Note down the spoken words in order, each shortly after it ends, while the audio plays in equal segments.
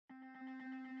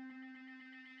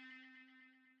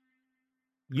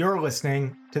You're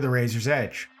listening to The Razor's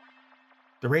Edge.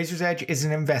 The Razor's Edge is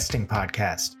an investing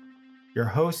podcast. Your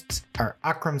hosts are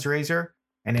Akram's Razor,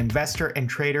 an investor and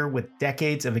trader with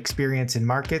decades of experience in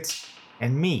markets,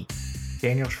 and me,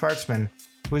 Daniel Schwartzman,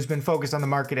 who has been focused on the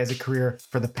market as a career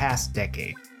for the past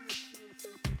decade.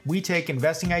 We take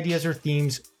investing ideas or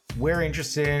themes we're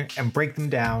interested in and break them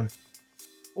down,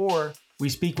 or we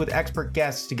speak with expert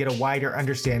guests to get a wider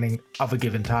understanding of a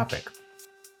given topic.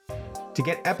 To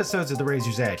get episodes of The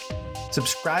Razor's Edge,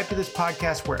 subscribe to this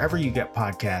podcast wherever you get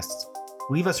podcasts,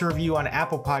 leave us a review on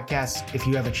Apple Podcasts if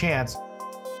you have a chance,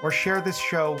 or share this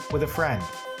show with a friend.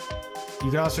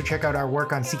 You can also check out our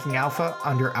work on Seeking Alpha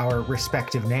under our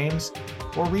respective names,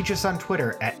 or reach us on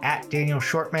Twitter at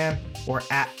 @DanielShortman or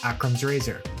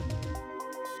 @AkramsRazor.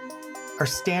 Our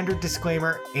standard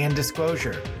disclaimer and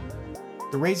disclosure.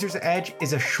 The Razor's Edge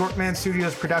is a Shortman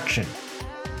Studios production.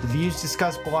 The views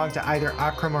discussed belong to either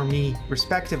Akram or me,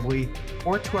 respectively,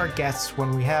 or to our guests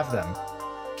when we have them.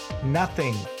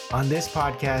 Nothing on this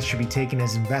podcast should be taken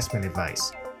as investment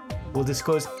advice. We'll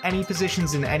disclose any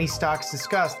positions in any stocks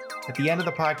discussed at the end of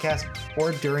the podcast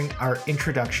or during our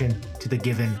introduction to the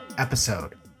given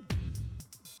episode.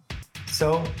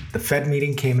 So, the Fed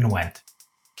meeting came and went.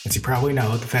 As you probably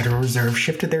know, the Federal Reserve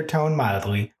shifted their tone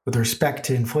mildly with respect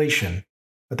to inflation,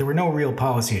 but there were no real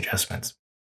policy adjustments.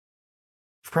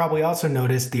 You've probably also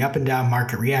noticed the up and down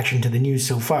market reaction to the news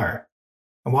so far.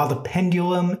 And while the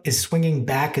pendulum is swinging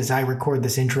back as I record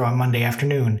this intro on Monday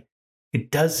afternoon, it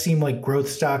does seem like growth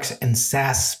stocks and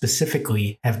SaaS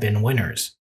specifically have been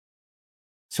winners.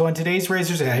 So on today's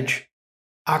Razor's Edge,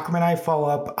 Akram and I follow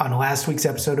up on last week's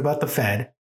episode about the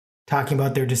Fed, talking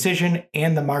about their decision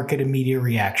and the market and media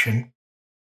reaction.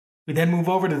 We then move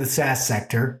over to the SaaS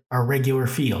sector, our regular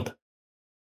field.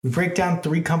 We break down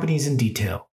 3 companies in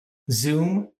detail.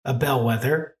 Zoom, a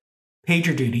bellwether,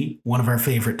 PagerDuty, one of our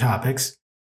favorite topics,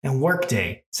 and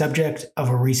Workday, subject of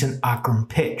a recent Akram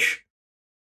pitch.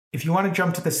 If you want to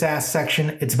jump to the SaaS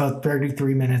section, it's about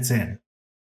 33 minutes in.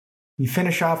 We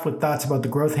finish off with thoughts about the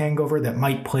growth hangover that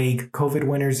might plague COVID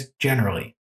winners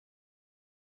generally.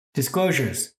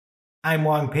 Disclosures. I'm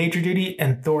long PagerDuty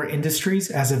and Thor Industries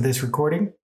as of this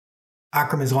recording.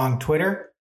 Akram is long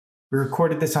Twitter. We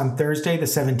recorded this on Thursday, the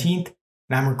 17th,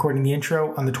 and I'm recording the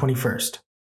intro on the 21st.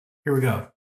 Here we go.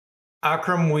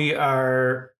 Akram, we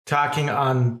are talking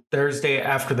on Thursday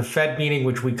after the Fed meeting,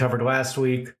 which we covered last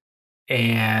week.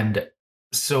 And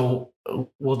so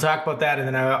we'll talk about that. And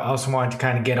then I also wanted to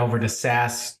kind of get over to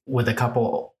SaaS with a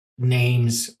couple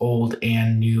names, old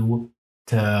and new,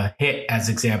 to hit as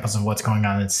examples of what's going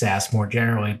on in SaaS more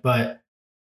generally. But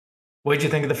what did you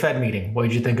think of the Fed meeting? What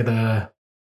did you think of the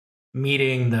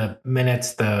meeting, the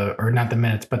minutes, or not the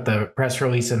minutes, but the press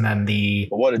release, and then the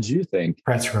what did you think?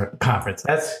 Press conference.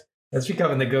 That's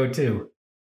becoming the go-to.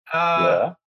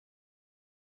 Yeah.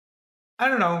 I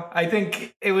don't know. I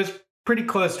think it was pretty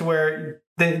close to where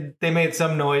they made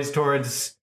some noise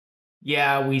towards,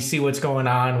 yeah, we see what's going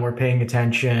on, we're paying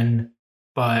attention,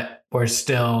 but we're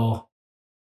still,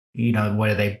 what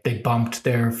are they bumped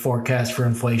their forecast for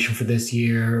inflation for this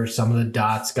year. Some of the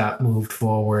dots got moved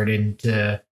forward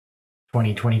into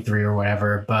 2023 or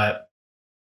whatever. But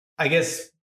I guess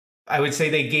I would say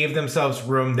they gave themselves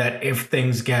room that if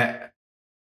things get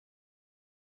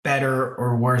better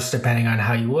or worse, depending on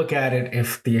how you look at it,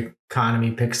 if the economy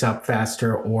picks up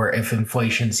faster or if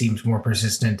inflation seems more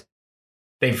persistent,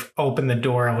 they've opened the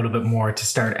door a little bit more to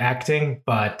start acting,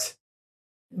 but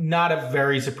not a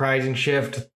very surprising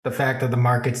shift. The fact that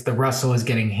the Russell is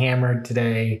getting hammered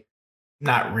today,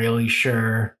 not really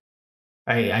sure.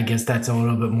 I guess that's a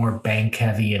little bit more bank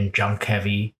heavy and junk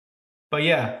heavy. But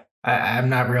yeah, I'm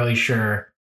not really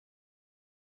sure.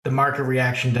 The market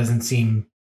reaction doesn't seem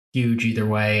huge either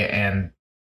way, and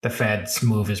the Fed's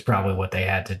move is probably what they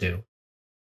had to do.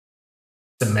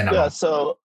 The minimum. Yeah,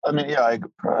 so, I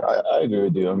agree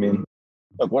with you. I mean,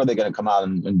 look, what are they going to come out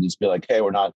and just be like, hey,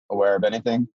 we're not aware of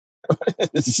anything?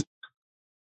 It's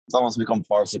almost become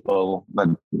farcical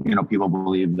that, people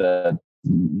believe that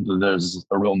there's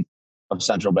a room of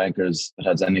central bankers that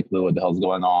has any clue what the hell's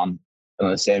going on.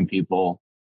 And the same people,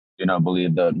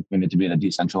 believe that we need to be in a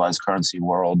decentralized currency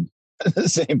world. The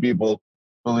same people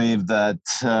believe that,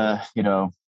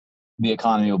 the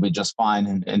economy will be just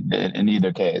fine in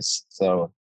either case.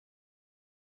 So,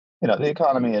 the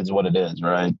economy is what it is,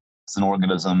 right? It's an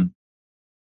organism.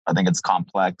 I think it's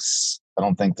complex. I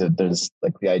don't think that there's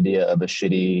like the idea of a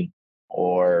shitty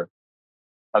or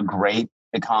a great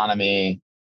economy.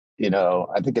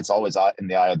 I think it's always in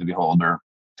the eye of the beholder,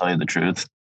 to tell you the truth.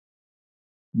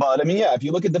 But I mean, yeah, if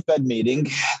you look at the Fed meeting,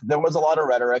 there was a lot of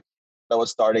rhetoric that was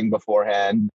starting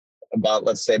beforehand about,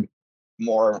 let's say,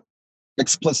 more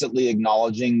explicitly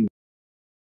acknowledging,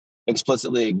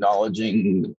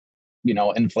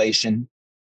 inflation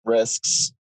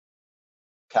risks.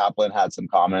 Kaplan had some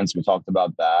comments. We talked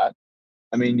about that.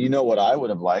 I mean, what I would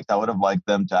have liked? I would have liked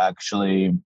them to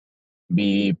actually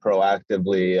be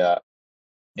proactively,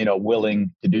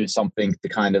 willing to do something to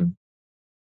kind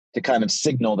of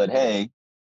signal that, hey,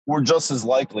 we're just as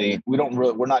likely.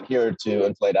 We're not here to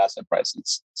inflate asset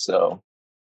prices. So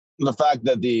the fact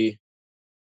that the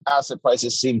asset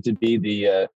prices seem to be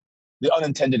the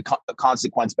unintended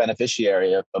consequence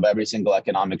beneficiary of every single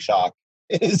economic shock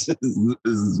is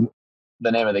the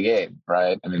name of the game,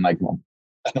 right? I mean, I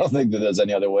don't think that there's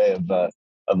any other way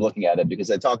of looking at it, because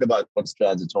they talk about what's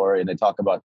transitory and they talk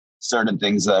about certain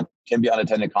things that can be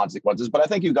unintended consequences. But I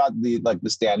think you got the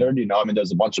standard. I mean,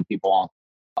 there's a bunch of people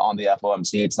on the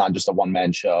FOMC. It's not just a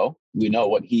one-man show. We know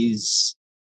what he's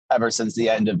ever since the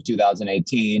end of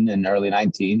 2018 and early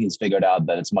 19. He's figured out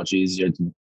that it's much easier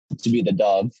to be the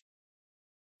dove,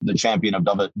 the champion of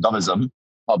dovism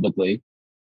publicly.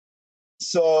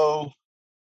 So,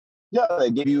 yeah,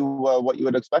 they give you what you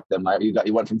would expect them. Right?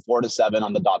 You went from 4 to 7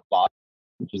 on the dot plot,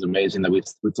 which is amazing that we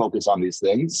focus on these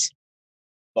things.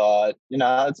 But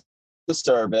it's the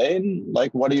survey. And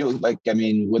what do you like? I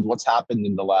mean, with what's happened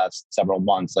in the last several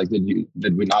months,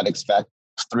 did we not expect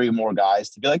 3 more guys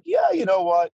to be like, yeah, you know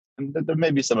what? And there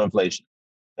may be some inflation,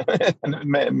 and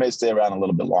it may stay around a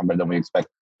little bit longer than we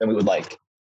would like.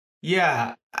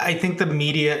 Yeah, I think the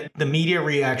media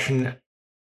reaction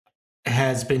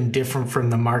has been different from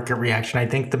the market reaction. I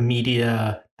think the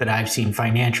media that I've seen,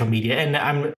 financial media, and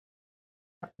I'm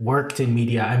worked in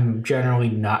media, I'm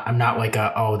not like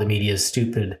the media is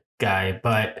stupid guy,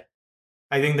 but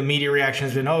I think the media reaction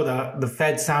has been, the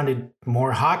Fed sounded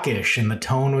more hawkish and the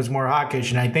tone was more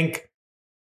hawkish. And I think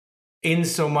in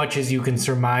so much as you can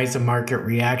surmise a market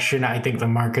reaction, I think the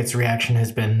market's reaction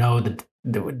has been that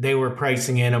they were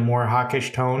pricing in a more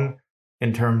hawkish tone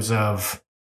in terms of,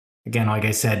 again, like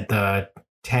I said, the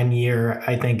 10-year,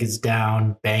 I think, is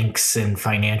down. Banks and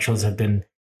financials have been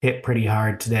hit pretty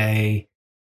hard today.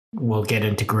 We'll get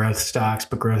into growth stocks,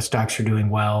 but growth stocks are doing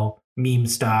well. Meme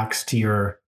stocks,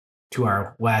 to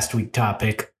our last week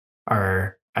topic,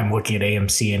 I'm looking at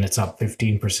AMC and it's up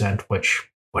 15%, which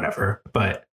whatever.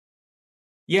 But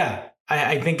yeah,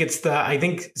 I think I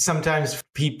think sometimes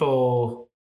people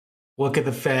look at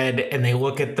the Fed and they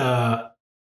look at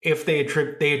if they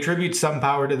attribute some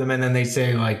power to them, and then they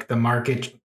say the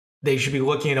market, they should be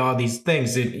looking at all these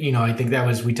things. I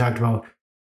think we talked about,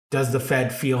 does the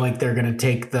Fed feel like they're going to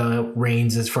take the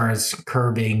reins as far as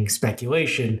curbing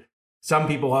speculation? Some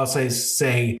people also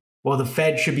say, well, the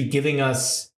Fed should be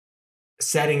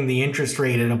setting the interest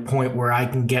rate at a point where I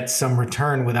can get some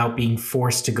return without being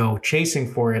forced to go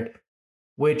chasing for it,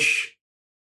 which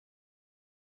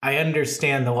I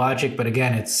understand the logic. But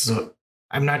again,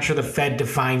 I'm not sure the Fed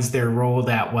defines their role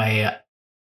that way.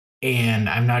 And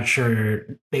I'm not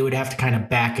sure they would have to kind of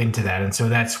back into that. And so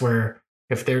that's where,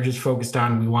 if they're just focused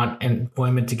on, we want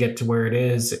employment to get to where it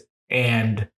is,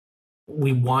 and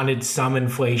we wanted some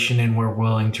inflation and we're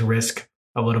willing to risk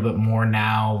a little bit more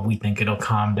now, we think it'll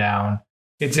calm down.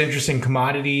 It's interesting.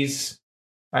 Commodities,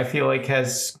 I feel like,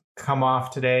 has come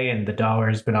off today and the dollar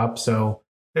has been up. So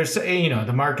there's,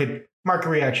 the market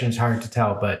reaction is hard to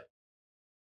tell, but.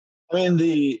 I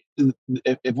mean,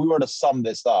 if we were to sum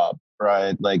this up,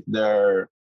 right, the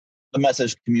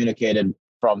message communicated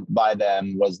by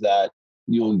them was that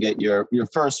you will get your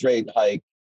first rate hike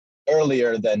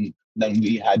earlier than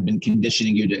we had been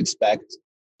conditioning you to expect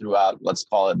throughout, let's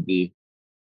call it the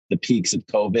peaks of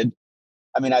COVID.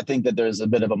 I mean, I think that there's a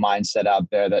bit of a mindset out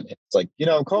there that it's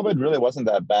COVID really wasn't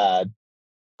that bad.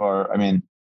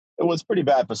 It was pretty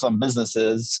bad for some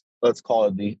businesses. Let's call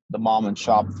it the mom and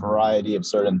shop variety of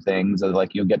certain things.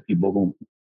 You'll get people who,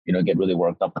 get really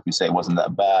worked up if you say it wasn't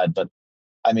that bad. But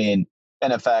I mean,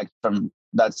 in effect, from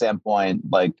that standpoint,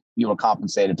 you were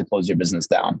compensated to close your business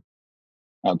down.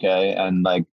 Okay. And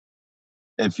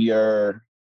if your,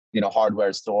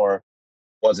 hardware store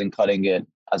wasn't cutting it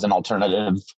as an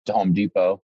alternative to Home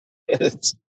Depot,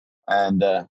 and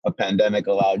a pandemic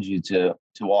allowed you to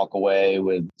walk away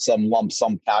with some lump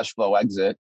sum cash flow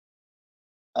exit,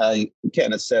 you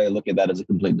can't necessarily look at that as a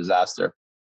complete disaster.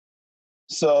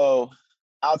 So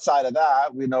outside of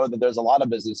that, we know that there's a lot of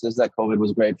businesses that COVID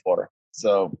was great for.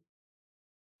 So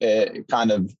it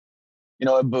kind of,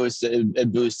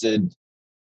 it boosted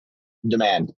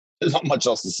demand. There's not much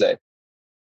else to say.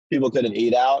 People couldn't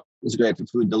eat out. It was great for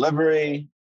food delivery.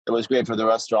 It was great for the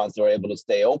restaurants that were able to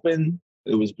stay open.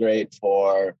 It was great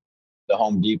for the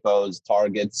Home Depots,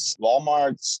 Targets,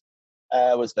 Walmarts.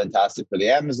 It was fantastic for the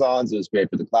Amazons. It was great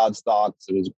for the cloud stocks.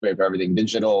 It was great for everything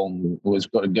digital. It was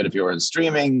good if you were in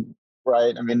streaming,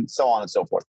 right? I mean, so on and so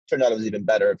forth. Turned out it was even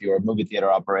better if you were a movie theater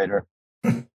operator.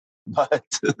 But,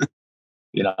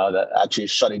 that actually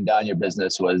shutting down your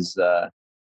business was,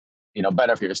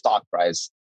 better for your stock price.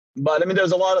 But I mean,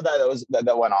 there's a lot of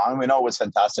that went on. We know it was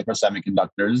fantastic for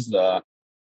semiconductors.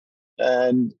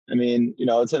 And I mean,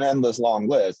 it's an endless long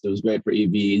list. It was great for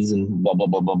EVs and blah, blah,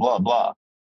 blah, blah, blah, blah.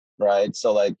 Right.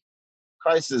 So like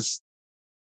crisis,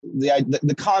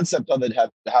 the concept of it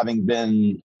having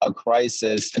been a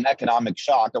crisis, an economic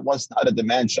shock, it was not a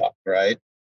demand shock, right?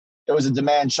 It was a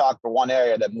demand shock for one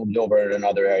area that moved over to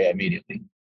another area immediately.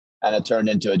 And it turned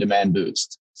into a demand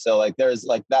boost. So like there's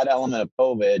like that element of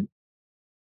COVID.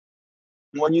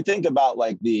 When you think about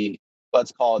like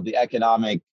let's call it the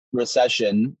economic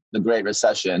recession, the Great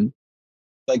Recession,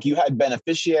 like you had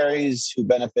beneficiaries who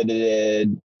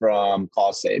benefited from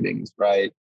cost savings,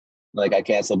 right? Like I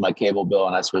canceled my cable bill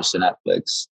and I switched to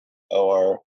Netflix,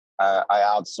 or I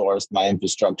outsourced my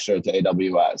infrastructure to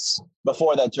AWS.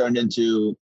 Before that turned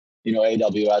into,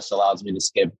 AWS allows me to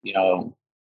skip,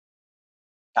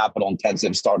 capital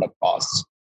intensive startup costs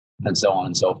and so on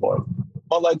and so forth.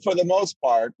 But like for the most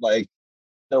part, like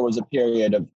there was a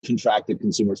period of contracted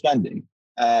consumer spending,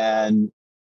 and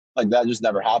like that just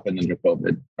never happened under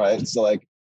COVID, right? So like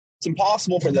it's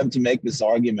impossible for them to make this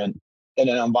argument in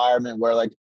an environment where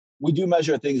like we do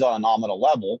measure things on a nominal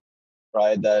level,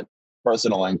 right? That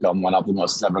personal income went up the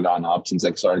most it's ever gone up since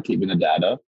they started keeping the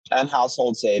data, and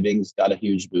household savings got a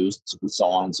huge boost, and so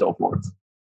on and so forth.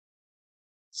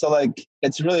 So like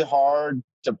it's really hard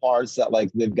to parse that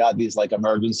like they've got these like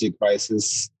emergency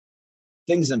crisis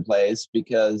things in place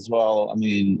because, well, I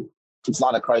mean, it's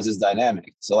not a crisis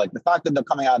dynamic. So like the fact that they're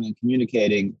coming out and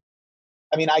communicating,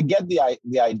 I mean, I get the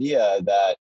idea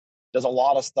that there's a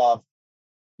lot of stuff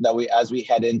that as we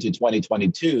head into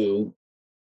 2022,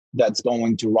 that's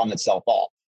going to run itself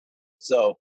off.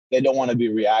 So they don't want to be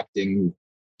reacting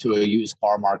to a used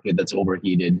car market that's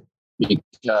overheated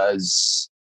because,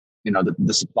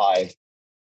 the supply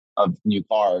of new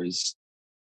cars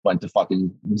went to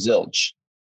fucking zilch.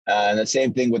 And the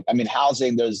same thing with, I mean,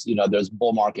 housing, there's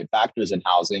bull market factors in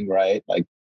housing, right? Like,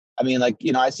 I mean, like,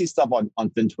 I see stuff on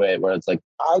FinTwit where it's like,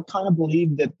 I kind of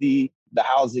believe that the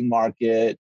housing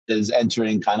market is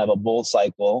entering kind of a bull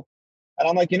cycle. And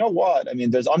I'm like, you know what? I mean,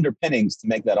 there's underpinnings to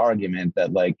make that argument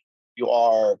that like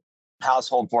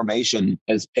household formation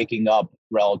is picking up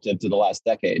relative to the last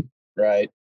decade, right?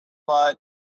 But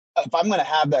if I'm going to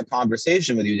have that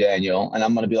conversation with you, Daniel, and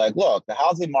I'm going to be like, look, the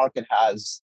housing market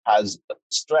has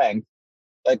strength,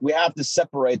 like we have to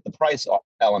separate the price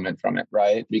element from it,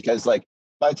 right? Because like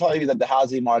if I tell you that the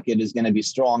housing market is going to be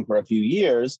strong for a few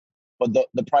years, but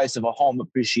the price of a home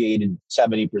appreciated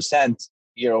 70%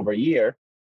 year over year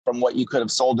from what you could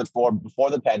have sold it for before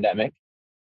the pandemic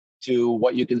to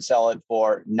what you can sell it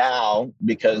for now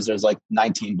because there's like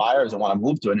 19 buyers that want to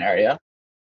move to an area,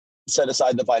 set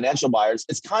aside the financial buyers,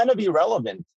 it's kind of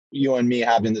irrelevant, you and me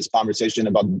having this conversation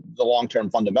about the long-term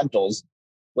fundamentals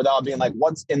without being like,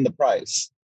 what's in the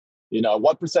price?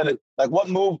 What percentage, like what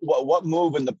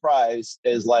move in the price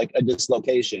is like a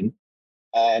dislocation,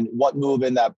 and what move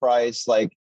in that price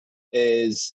like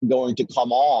is going to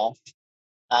come off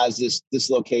as this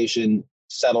dislocation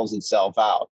settles itself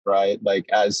out, right? Like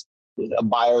as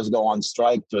buyers go on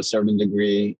strike to a certain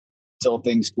degree till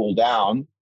things cool down,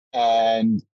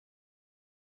 and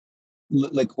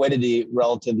liquidity,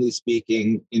 relatively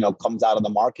speaking, comes out of the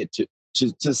market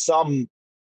to some,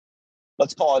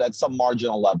 let's call it at some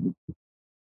marginal level.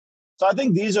 So I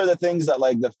think these are the things that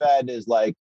like the Fed is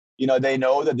like, they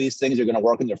know that these things are going to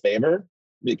work in their favor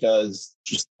because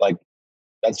just like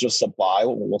that's just supply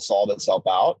will solve itself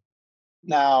out.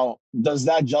 Now, does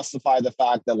that justify the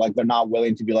fact that like they're not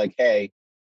willing to be like, hey,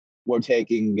 we're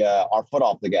taking our foot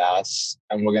off the gas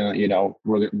and we're gonna,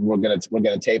 we're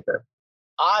gonna taper?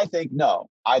 I think no.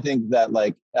 I think that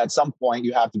like at some point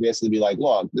you have to basically be like,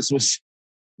 look,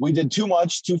 we did too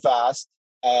much too fast,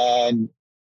 and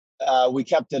we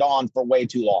kept it on for way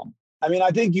too long. I mean,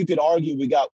 I think you could argue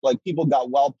people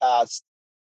got well past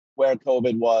where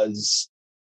COVID was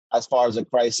as far as a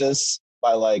crisis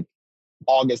by like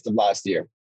August of last year,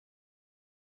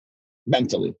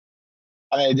 mentally.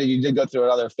 I mean, you did go through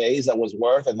another phase that was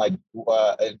worse, and like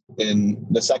in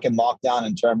the second lockdown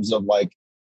in terms of like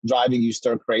driving you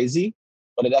stir crazy,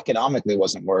 but it economically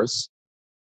wasn't worse.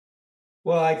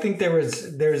 Well, I think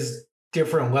there's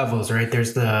different levels, right?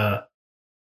 There's the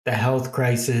health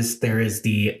crisis, there is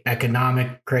the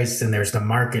economic crisis, and there's the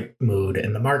market mood.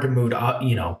 And the market mood,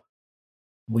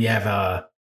 we have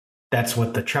that's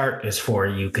what the chart is for.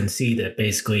 You can see that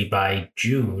basically by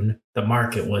June, the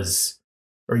market was,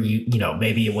 or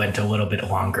maybe it went a little bit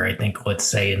longer. I think, let's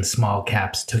say in small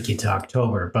caps took you to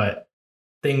October, but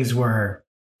things were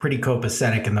pretty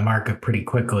copacetic in the market pretty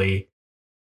quickly.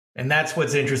 And that's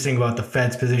what's interesting about the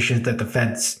Fed's position, is that the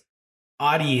Fed's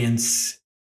audience,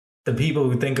 the people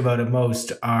who think about it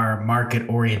most, are market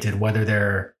oriented, whether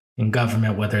they're in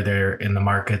government, whether they're in the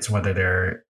markets, whether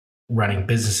they're running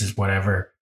businesses,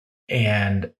 whatever.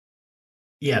 And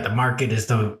yeah, the market is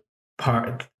the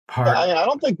part. I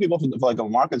don't think people, from like a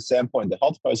market standpoint, the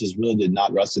health crisis really did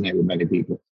not resonate with many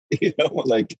people.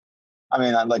 Like,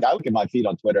 I look at my feed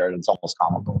on Twitter and it's almost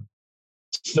comical.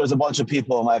 There's a bunch of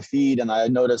people on my feed, and I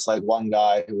noticed like one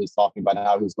guy who was talking about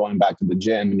how he was going back to the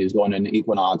gym and he was going to an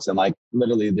Equinox, and like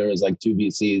literally there was like two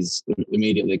VCs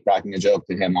immediately cracking a joke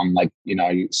to him on like,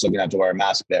 you're still gonna have to wear a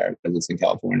mask there because it's in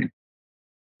California.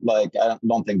 Like, I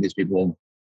don't think these people,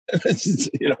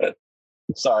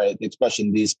 sorry, the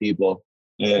expression "these people"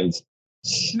 is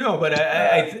no, but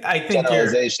I think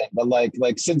generalization. But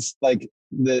since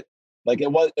it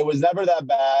was never that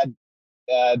bad.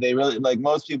 They really, like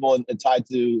most people tied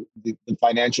to the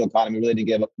financial economy, really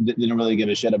didn't really give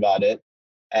a shit about it.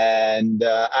 And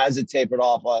as it tapered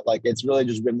off, it's really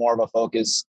just been more of a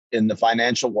focus in the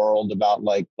financial world about,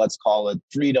 like, let's call it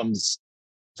freedom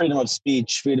of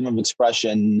speech, freedom of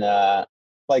expression.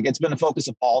 It's been a focus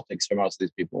of politics for most of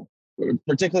these people,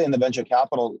 particularly in the venture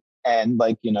capital. And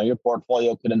your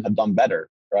portfolio couldn't have done better,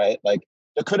 right? Like,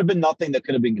 there could have been nothing that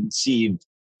could have been conceived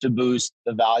to boost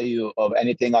the value of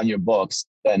anything on your books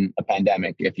than a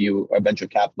pandemic if you are a venture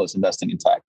capitalist investing in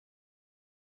tech.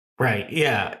 Right.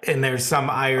 Yeah. And there's some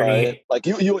irony. Right? Like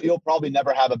you'll probably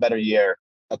never have a better year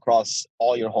across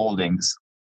all your holdings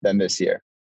than this year.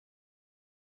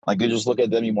 Like, you just look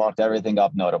at them, you marked everything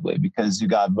up notably because you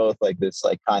got both like this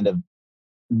like kind of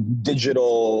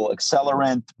digital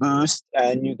accelerant boost,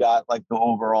 and you got like the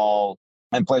overall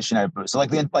inflationary boost. So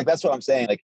like that's what I'm saying.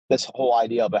 Like, this whole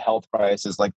idea of a health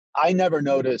crisis, like, I never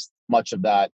noticed much of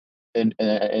that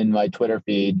in my Twitter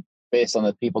feed based on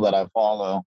the people that I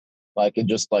follow. Like,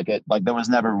 there was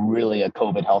never really a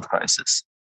COVID health crisis.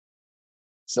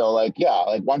 So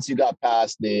once you got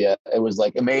past it was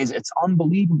like amazing. It's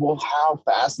unbelievable how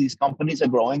fast these companies are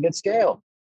growing at scale.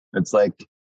 It's like,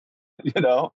 it's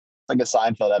like a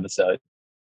Seinfeld episode.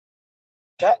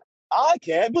 I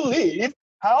can't believe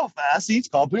how fast these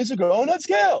companies are growing at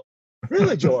scale.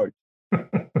 Really, George?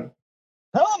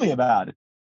 Tell me about it.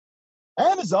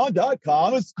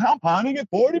 Amazon.com is compounding at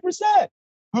 40%.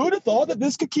 Who'd have thought that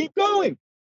this could keep going?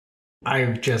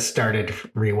 I've just started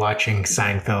rewatching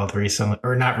Seinfeld recently,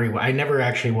 or not I never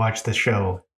actually watched the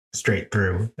show straight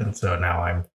through, and so now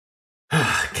I'm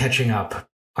catching up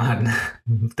on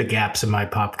the gaps in my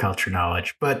pop culture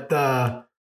knowledge. But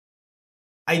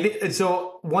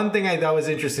so one thing I thought was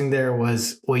interesting there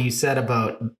was what you said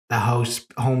about the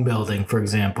home building, for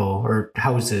example, or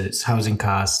housing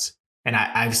costs. And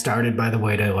I've started, by the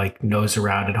way, to like nose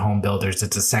around at home builders.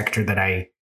 It's a sector that I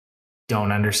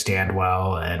don't understand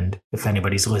well. And if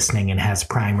anybody's listening and has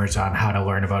primers on how to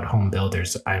learn about home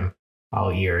builders, I'm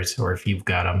all ears, or if you've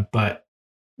got them. But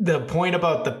the point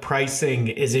about the pricing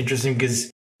is interesting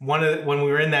because when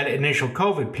we were in that initial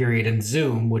COVID period in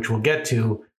Zoom, which we'll get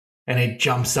to, and it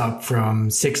jumps up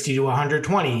from 60 to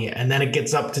 120, and then it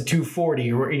gets up to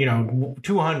 240 or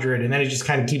 200, and then it just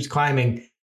kind of keeps climbing.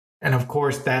 And of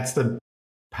course, that's the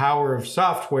power of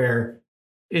software,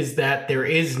 is that there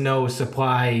is no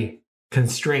supply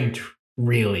constraint,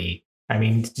 really. I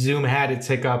mean, Zoom had its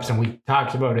hiccups, and we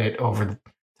talked about it over the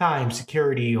time,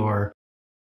 security or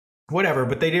whatever,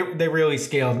 but they really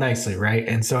scaled nicely, right?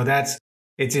 And so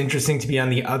it's interesting to be on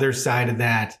the other side of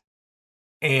that,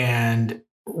 and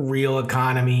real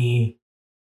economy,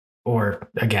 or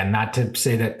again, not to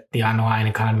say that the online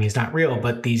economy is not real,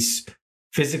 but these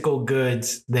physical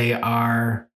goods, they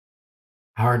are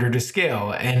harder to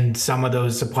scale. And some of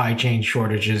those supply chain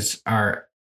shortages are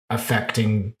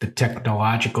affecting the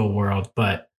technological world.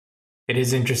 But it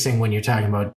is interesting when you're talking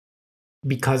about,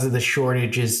 because of the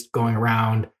shortages going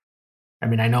around. I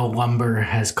mean, I know lumber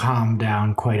has calmed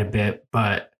down quite a bit,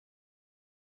 but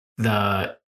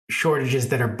the shortages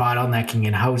that are bottlenecking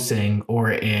in housing or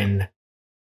in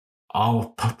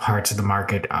all parts of the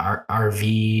market,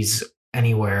 RVs,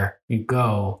 anywhere you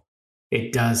go,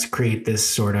 it does create this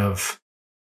sort of,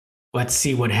 let's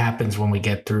see what happens when we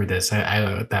get through this.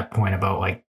 I at that point about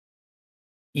like,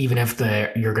 even if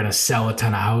you're going to sell a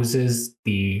ton of houses,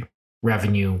 the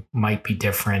revenue might be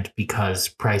different because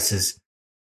prices,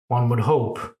 one would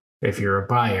hope, if you're a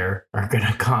buyer, are going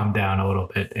to calm down a little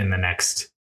bit in the next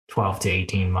 12 to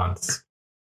 18 months.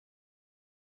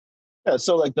 Yeah,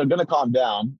 so like they're going to calm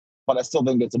down, but I still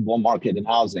think it's a bull market in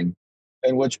housing.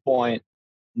 At which point,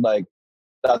 like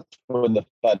that's where the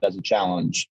Fed has a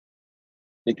challenge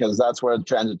because that's where the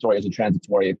transitory is a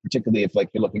transitory, particularly if like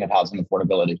you're looking at housing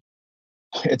affordability.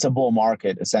 It's a bull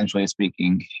market, essentially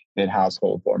speaking, in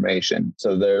household formation.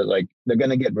 So they're going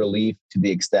to get relief to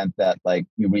the extent that like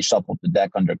you reshuffled the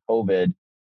deck under COVID,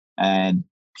 and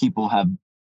people have,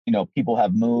 people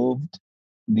have moved.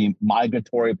 The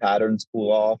migratory patterns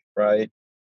cool off, right?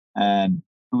 And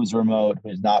who's remote,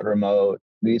 who's not remote.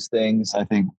 These things, I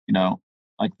think,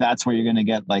 like that's where you're going to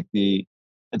get like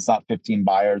it's not 15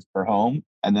 buyers per home.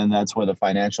 And then that's where the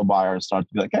financial buyers start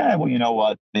to be like, hey, well, you know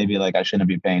what? Maybe like I shouldn't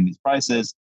be paying these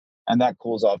prices. And that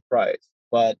cools off price.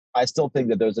 But I still think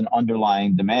that there's an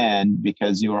underlying demand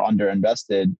because you were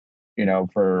underinvested,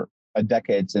 for a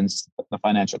decade since the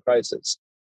financial crisis.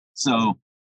 So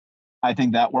I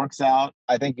think that works out.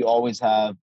 I think you always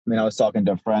have, I was talking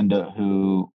to a friend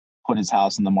who put his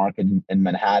house in the market in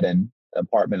Manhattan,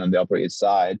 apartment on the Upper East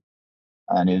Side.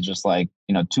 And it's just like,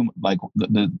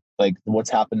 what's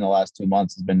happened in the last 2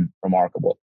 months has been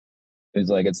remarkable.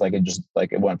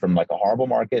 It went from like a horrible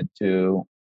market to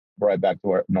right back to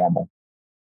where normal.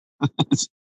 It's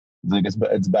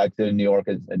back to New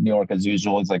York as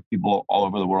usual. It's like people all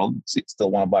over the world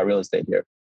still want to buy real estate here.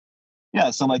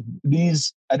 Yeah. So like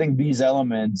I think these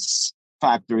elements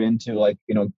factor into like,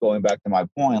 going back to my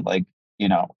point, like,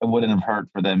 it wouldn't have hurt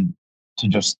for them to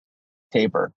just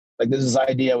taper. Like there's this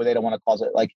idea where they don't want to cause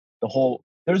it like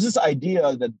there's this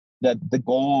idea that the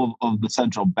goal of the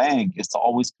central bank is to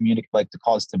always communicate, like to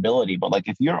cause stability. But like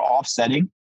if you're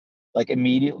offsetting like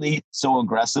immediately so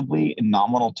aggressively in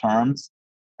nominal terms,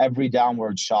 every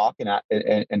downward shock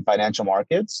in financial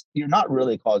markets, you're not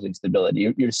really causing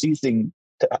stability. You're ceasing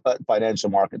financial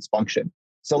markets function.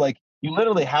 So like you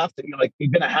literally have to, you're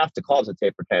going to have to cause a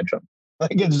taper tantrum.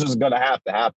 Like it's just going to have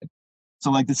to happen.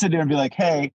 So like to sit there and be like,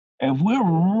 hey, if we're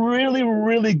really,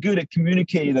 really good at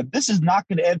communicating that this is not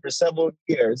going to end for several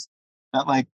years, that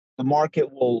like the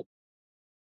market will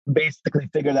basically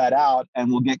figure that out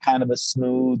and we'll get kind of a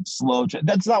smooth, slow.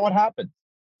 That's not what happens.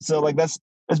 So like it's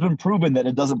been proven that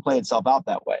it doesn't play itself out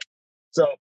that way. So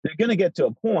they're going to get to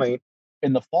a point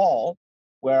in the fall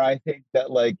where I think that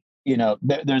like,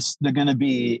 they're going to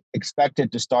be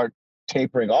expected to start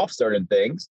tapering off certain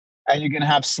things. And you're going to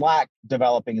have slack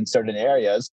developing in certain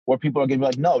areas where people are going to be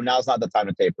like, no, now's not the time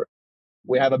to taper.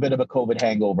 We have a bit of a COVID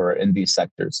hangover in these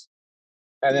sectors.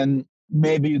 And then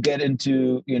maybe you get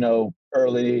into,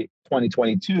 early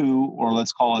 2022, or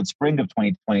let's call it spring of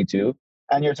 2022,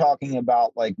 and you're talking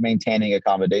about like maintaining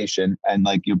accommodation and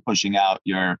like you're pushing out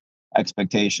your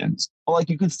expectations. But like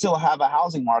you could still have a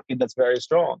housing market that's very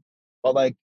strong. But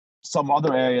like some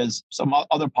other areas, some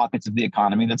other pockets of the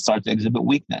economy that start to exhibit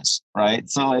weakness, right?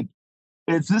 So like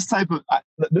it's this type of,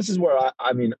 this is where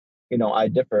I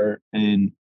differ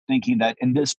in thinking that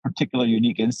in this particular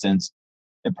unique instance,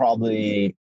 it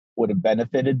probably would have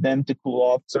benefited them to cool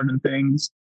off certain things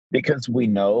because we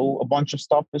know a bunch of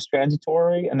stuff is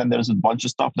transitory and then there's a bunch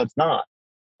of stuff that's not.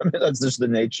 I mean, that's just the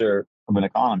nature of an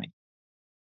economy.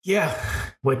 Yeah,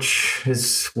 which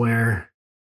is where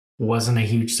wasn't a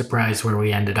huge surprise where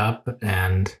we ended up.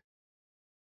 And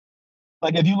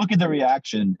like if you look at the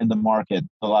reaction in the market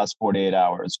the last 48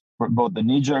 hours, for both the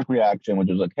knee-jerk reaction, which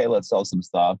was like, hey, let's sell some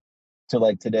stuff, to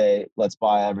like today, let's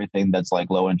buy everything that's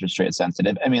like low interest rate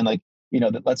sensitive. I mean, like,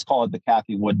 let's call it the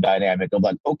Kathy Wood dynamic of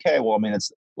like, okay, well, I mean,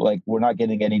 it's like we're not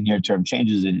getting any near-term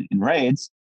changes in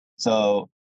rates. So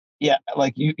yeah,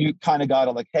 like you kind of got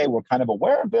to like, hey, we're kind of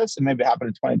aware of this and maybe it happened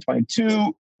in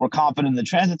 2022. We're confident in the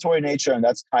transitory nature, and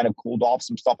that's kind of cooled off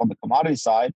some stuff on the commodity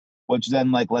side, which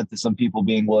then like led to some people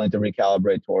being willing to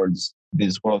recalibrate towards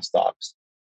these growth stocks,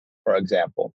 for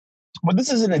example. But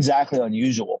this isn't exactly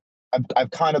unusual.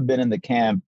 I've kind of been in the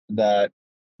camp that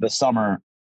the summer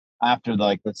after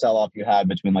the sell-off you had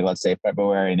between like, let's say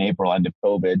February and April, end of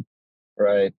COVID,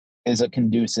 right, is a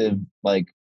conducive,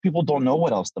 like people don't know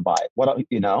what else to buy. Like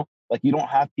you don't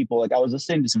have people, like I was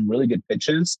listening to some really good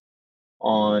pitches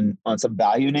on some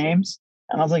value names.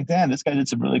 And I was like, damn, this guy did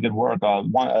some really good work.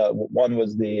 One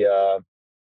was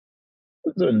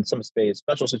in some space,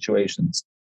 special situations.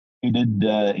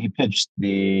 He pitched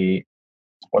the,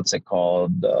 what's it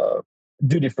called?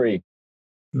 Duty free.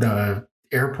 The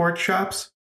airport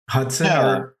shops?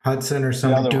 Hudson or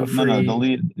some do free. No, the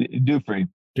lead, do free.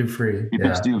 Do free. He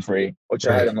pitched do free, which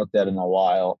I hadn't looked at in a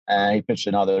while. And he pitched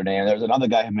another name. There was another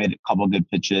guy who made a couple of good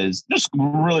pitches, just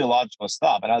really logical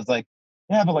stuff. And I was like,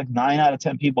 yeah, but like 9 out of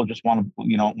 10 people just want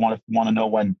to know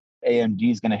when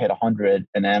AMD is going to hit 100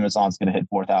 and Amazon's going to hit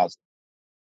 4,000.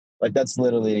 Like that's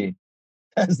literally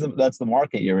that's the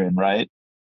market you're in, right?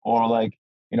 or like,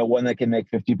 when they can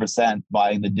make 50%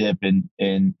 buying the dip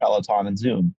in Peloton and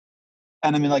Zoom.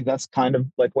 And I mean, like, that's kind of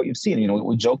like what you've seen.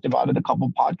 We joked about it a couple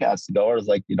of podcasts ago. It was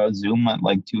like, Zoom at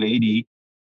like 280.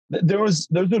 There's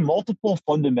been multiple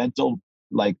fundamental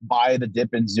like buy the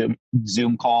dip in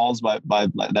Zoom calls by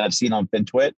that I've seen on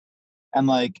FinTwit, and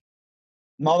like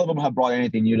none of them have brought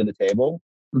anything new to the table.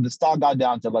 The stock got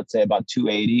down to, let's say, about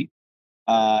 280.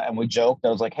 And we joked. I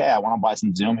was like, hey, I want to buy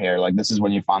some Zoom here. Like, this is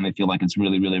when you finally feel like it's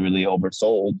really, really, really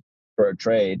oversold for a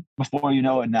trade. Before you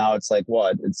know it, now it's like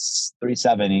what? It's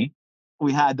 370.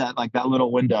 We had that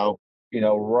little window,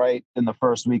 right in the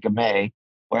first week of May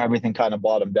where everything kind of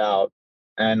bottomed out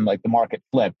and like the market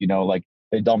flipped, like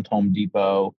they dumped Home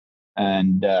Depot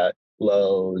and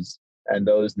Lowe's and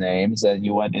those names. And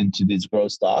you went into these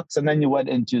growth stocks, and then you went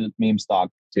into meme stock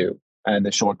too, and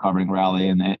the short covering rally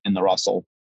in the Russell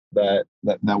that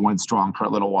went strong for a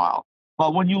little while.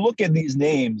 But when you look at these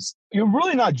names, you're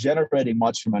really not generating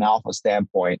much from an alpha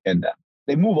standpoint in them.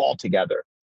 They move all together.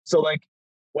 So like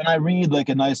when I read like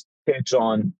a nice pitch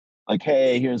on like,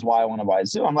 hey, here's why I want to buy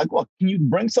Zoom, I'm like, look, can you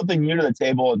bring something new to the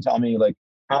table and tell me like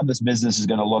how this business is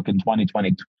going to look in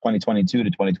 2022 to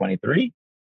 2023?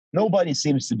 Nobody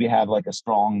seems to have like a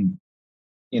strong,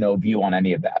 view on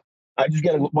any of that. I just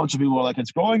get a bunch of people who are like,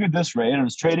 it's growing at this rate and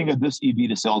it's trading at this EV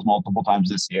to sales multiple times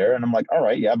this year. And I'm like, all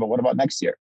right, yeah, but what about next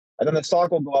year? And then the stock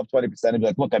will go up 20% and be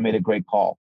like, look, I made a great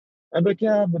call. I'm like,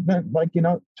 yeah, but then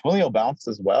Twilio bounced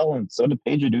as well. And so did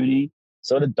PagerDuty,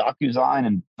 so did DocuSign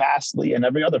and Fastly and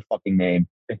every other fucking name,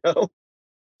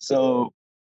 So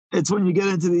it's when you get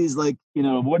into these, like,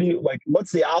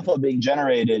 what's the alpha being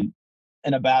generated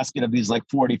in a basket of these like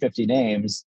 40, 50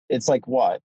 names? It's like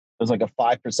what? There's like a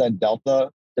 5% delta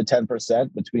to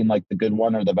 10% between like the good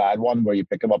one or the bad one where you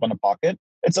pick them up in a pocket.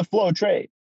 It's a flow trade.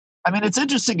 I mean, it's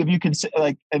interesting if you can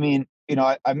I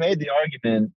made the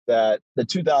argument that the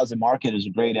 2000 market is a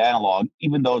great analog,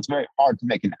 even though it's very hard to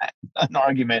make an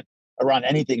argument around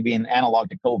anything being analog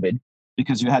to COVID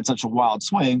because you had such a wild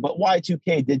swing. But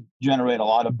Y2K did generate a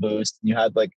lot of boost. And you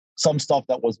had like some stuff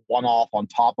that was one-off on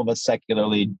top of a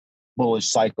secularly bullish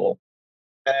cycle.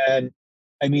 And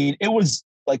I mean, it was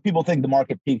like people think the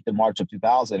market peaked in March of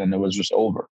 2000 and it was just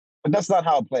over. But that's not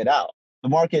how it played out. The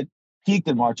market peaked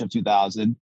in March of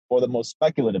 2000 for the most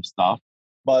speculative stuff.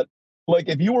 But like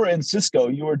if you were in Cisco,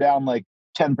 you were down like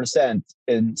 10%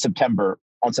 in September,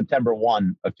 on September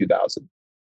 1 of 2000,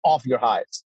 off your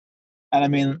highs. And I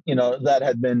mean, that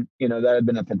had been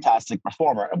a fantastic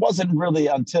performer. It wasn't really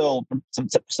until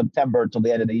September till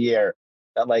the end of the year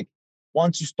that like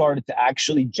once you started to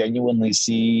actually genuinely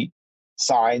see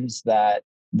signs that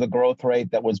the growth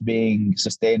rate that was being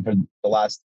sustained for the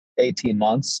last 18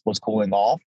 months was cooling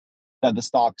off, that the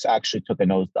stocks actually took a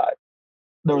nosedive.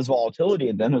 There was volatility,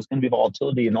 and then there's going to be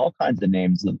volatility in all kinds of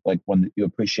names, like when you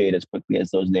appreciate as quickly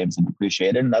as those names have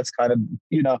appreciated. And that's kind of,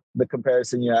 the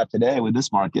comparison you have today with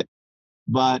this market.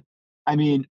 But I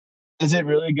mean, is it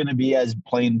really going to be as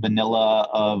plain vanilla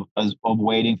of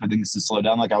waiting for things to slow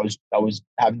down? Like I was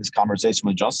having this conversation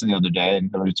with Justin the other day,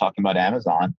 and we were talking about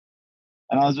Amazon.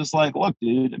 And I was just like, look,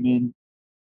 dude, I mean,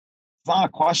 it's not a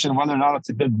question of whether or not it's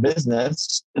a good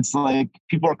business. It's like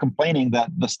people are complaining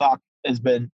that the stock has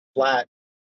been flat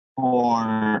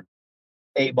for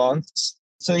 8 months.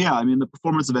 So yeah, I mean, the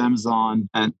performance of Amazon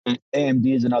and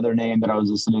AMD is another name that I was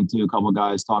listening to a couple of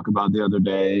guys talk about the other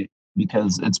day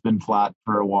because it's been flat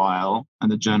for a while. And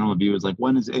the general view is like,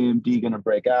 when is AMD going to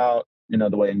break out? The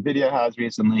way NVIDIA has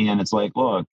recently. And it's like,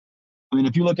 look, I mean,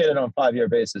 if you look at it on a 5-year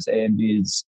basis,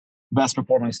 AMD's best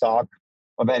performing stock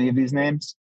of any of these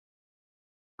names,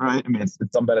 right? I mean, it's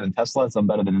done better than Tesla, it's done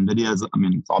better than NVIDIA. I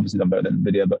mean, it's obviously done better than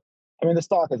NVIDIA, but I mean, the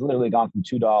stock has literally gone from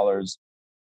 $2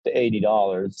 to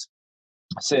 $80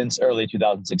 since early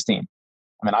 2016.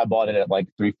 I mean, I bought it at like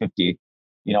 $350,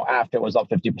 after it was up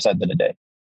 50% in a day.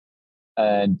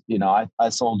 And, I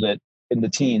sold it in the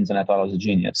teens and I thought I was a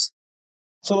genius.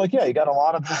 So like, yeah, you got a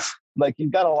lot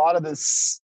of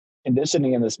this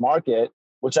conditioning in this market,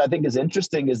 which I think is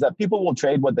interesting, is that people will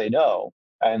trade what they know.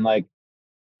 And like,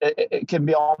 it can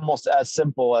be almost as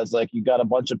simple as like, you got a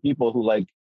bunch of people who like,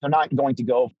 they're not going to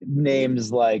go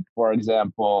names like, for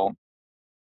example,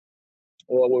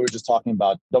 what we were just talking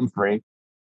about, Dumfrey.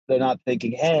 They're not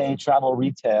thinking, hey, travel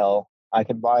retail, I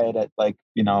can buy it at like,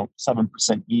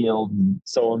 7% yield and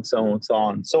so and so and so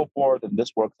on and so forth. And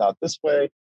this works out this way.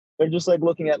 They're just like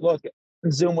looking at, look,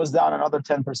 Zoom was down another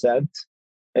 10%.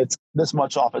 It's this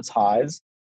much off its highs.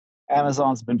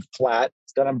 Amazon's been flat.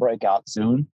 It's going to break out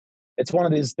soon. It's one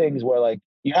of these things where like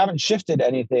you haven't shifted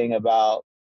anything about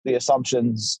the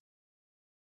assumptions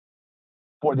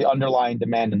for the underlying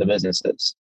demand in the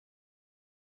businesses.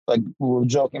 like we were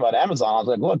joking about Amazon. I was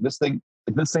like, look, this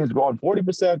thing's growing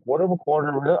 40% quarter over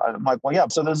quarter. I'm like, well, yeah.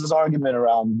 So there's this argument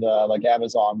around like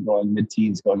Amazon going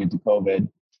mid-teens going into COVID,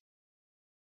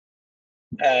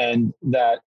 and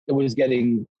that it was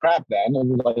getting crap then.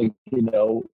 And like,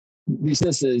 these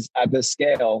businesses at this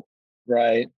scale,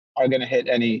 right, are going to hit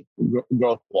any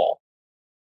growth wall,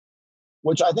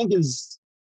 which I think is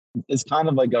kind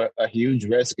of like a huge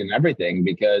risk in everything,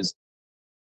 because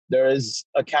there is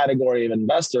a category of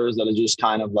investors that are just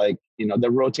kind of like,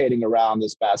 they're rotating around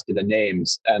this basket of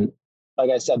names. And like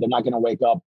I said, they're not going to wake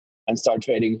up and start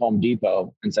trading Home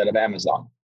Depot instead of Amazon.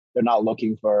 They're not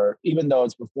looking for, even though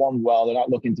it's performed well, they're not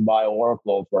looking to buy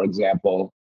Oracle, for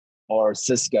example, or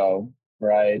Cisco,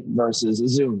 right, versus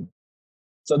Zoom.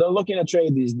 So they're looking to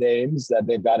trade these names that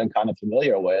they've gotten kind of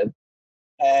familiar with.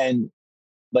 And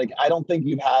like, I don't think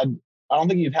you've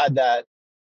had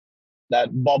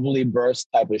that bubbly burst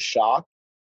type of shock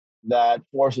that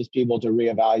forces people to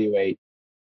reevaluate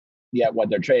what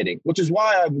they're trading, which is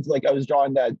why I was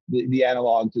drawing the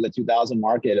analog to the 2000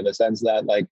 market, in the sense that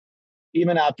like,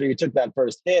 even after you took that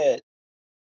first hit,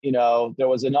 there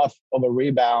was enough of a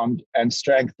rebound and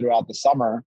strength throughout the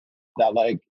summer that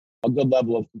like a good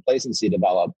level of complacency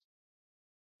developed.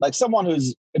 Like someone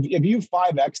who's, if you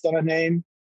 5X'd on a name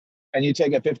and you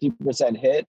take a 50%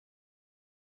 hit,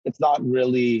 it's not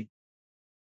really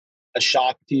a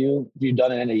shock to you if you've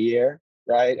done it in a year,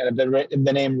 right? And if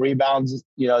the name rebounds,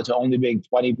 to only being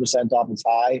 20% off its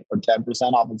high, or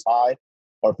 10% off its high,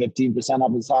 or 15%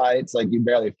 off its high, it's like you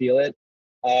barely feel it.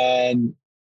 And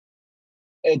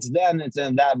it's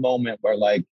in that moment where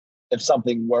like, if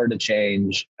something were to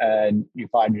change and you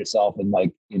find yourself in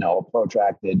like, a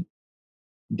protracted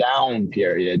down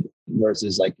period,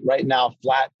 versus like right now,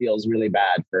 flat feels really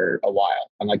bad for a while.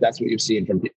 And like, that's what you've seen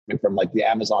from like the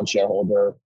Amazon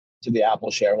shareholder to the Apple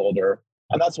shareholder.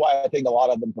 And that's why I think a lot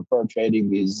of them prefer trading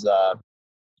these,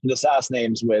 the SaaS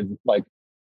names with like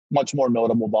much more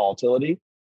notable volatility,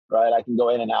 right? I can go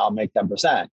in and out and make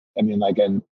 10%. I mean, like,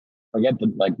 and forget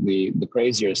the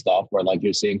crazier stuff where like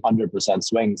you're seeing 100%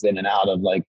 swings in and out of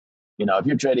like, if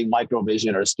you're trading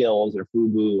Microvision or Skills or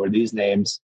Fubu or these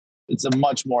names, it's a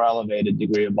much more elevated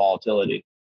degree of volatility.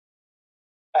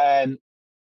 And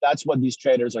that's what these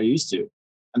traders are used to.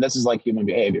 And this is like human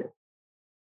behavior.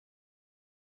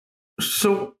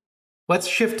 So let's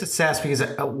shift to SaaS, because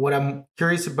what I'm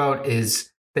curious about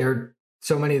is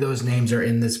so many of those names are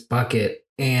in this bucket.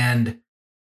 And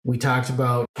we talked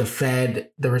about the Fed.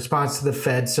 The response to the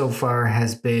Fed so far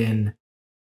has been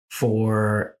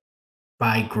for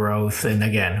buy growth. And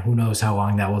again, who knows how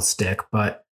long that will stick.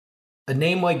 But a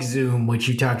name like Zoom, which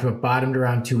you talked about, bottomed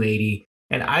around 280.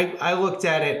 And I looked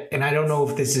at it, and I don't know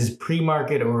if this is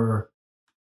pre-market or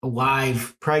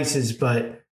live prices,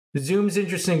 but Zoom's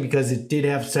interesting because it did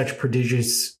have such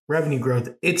prodigious revenue growth.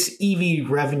 Its EV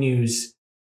revenues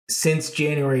since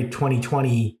January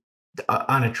 2020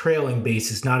 on a trailing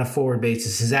basis, not a forward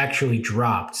basis, has actually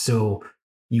dropped. So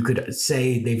you could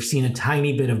say they've seen a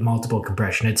tiny bit of multiple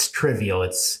compression. It's trivial.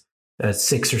 It's a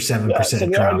 6 or 7% so the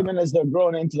drop. argument is they're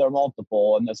growing into their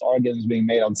multiple, and this argument is being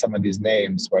made on some of these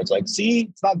names where it's like, see,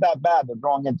 it's not that bad. They're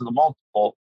growing into the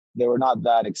multiple. They were not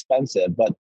that expensive.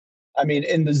 But I mean,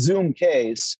 in the Zoom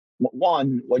case,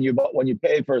 one, when you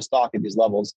pay for a stock at these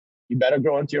levels, you better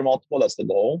grow into your multiple. That's the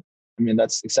goal. I mean,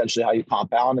 that's essentially how you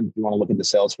compound. And if you want to look at the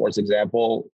Salesforce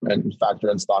example and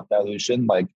factor in stock dilution,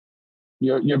 like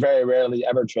you're very rarely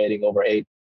ever trading over 8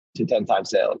 to 10 times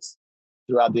sales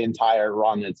throughout the entire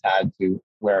run it's had to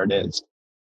where it is.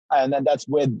 And then that's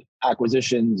with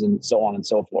acquisitions and so on and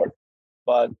so forth.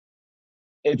 But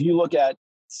if you look at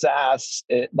SaaS,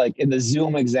 like in the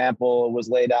Zoom example, it was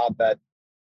laid out that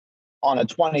on a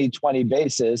 2020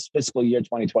 basis, fiscal year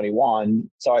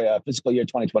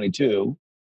 2022,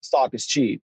 stock is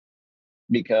cheap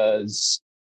because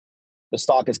the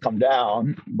stock has come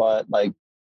down, but like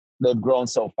they've grown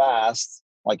so fast,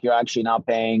 like you're actually now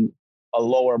paying a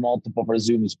lower multiple for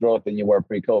Zoom's growth than you were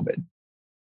pre-COVID.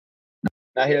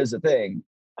 Now, here's the thing.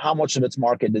 How much of its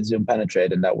market did Zoom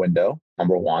penetrate in that window?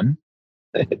 Number one.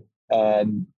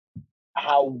 And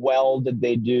how well did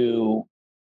they do,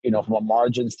 from a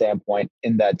margin standpoint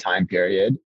in that time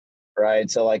period,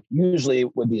 right? So like usually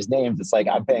with these names, it's like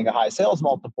I'm paying a high sales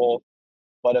multiple,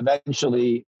 but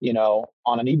eventually,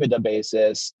 on an EBITDA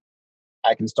basis,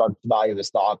 I can start to value the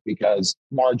stock because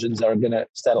margins are going to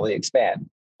steadily expand.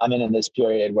 I'm in this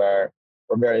period where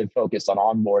we're very focused on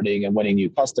onboarding and winning new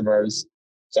customers.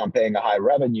 So I'm paying a high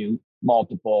revenue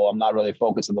multiple. I'm not really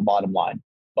focused on the bottom line.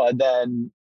 But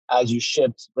then as you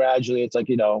shift gradually, it's like,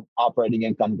 operating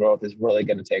income growth is really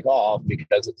going to take off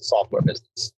because it's a software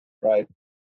business, right?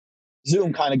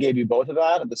 Zoom kind of gave you both of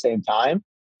that at the same time.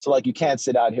 So like you can't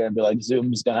sit out here and be like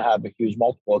Zoom's going to have a huge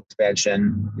multiple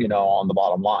expansion, on the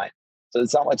bottom line. So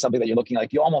it's not like something that you're looking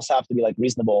like. You almost have to be like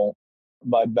reasonable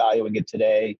by valuing it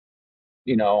today,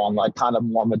 on like kind of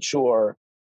more mature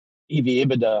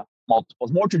EV/EBITDA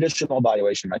multiples, more traditional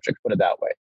valuation metrics, put it that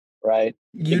way, right?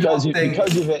 Because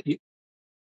of it.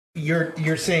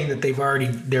 You're saying that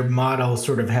their model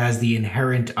sort of has the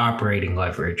inherent operating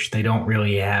leverage. They don't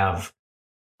really have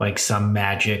like some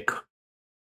magic.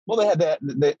 Well, they had that.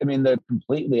 They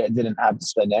completely didn't have to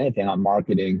spend anything on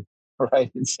marketing,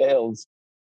 right, and sales,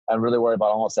 and really worry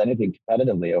about almost anything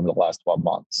competitively over the last 12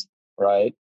 months,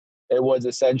 right? It was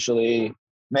essentially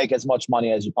make as much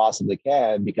money as you possibly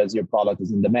can because your product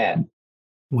is in demand,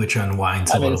 which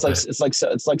unwinds a little bit.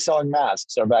 It's like selling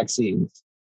masks or vaccines,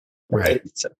 right?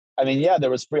 There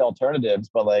was free alternatives,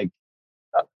 but like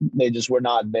they just were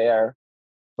not there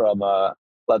from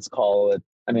let's call it.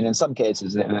 In some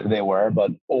cases they were,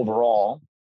 but overall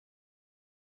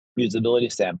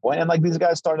usability standpoint, and like these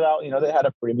guys started out, they had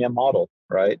a premium model,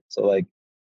 right? So like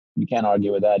you can't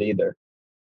argue with that either.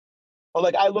 But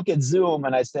like I look at Zoom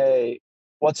and I say,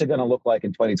 what's it going to look like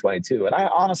in 2022? And I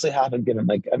honestly haven't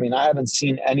I haven't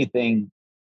seen anything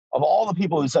of all the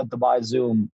people who said to buy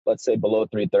Zoom, let's say below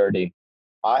 330.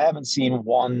 I haven't seen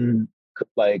one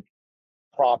like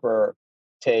proper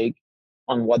take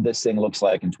on what this thing looks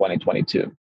like in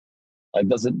 2022. Like,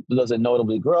 does it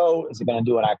notably grow? Is it going to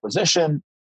do an acquisition?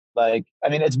 Like,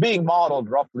 it's being modeled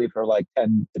roughly for like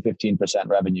 10 to 15%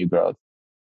 revenue growth.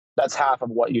 That's half of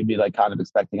what you'd be like kind of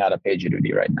expecting out of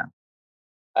PagerDuty right now.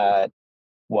 At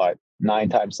what, 9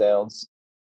 times sales?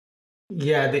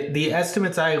 Yeah, the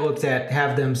estimates I looked at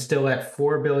have them still at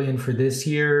 $4 billion for this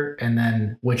year, and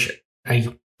then which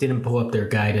I didn't pull up their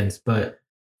guidance, but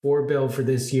 $4 billion for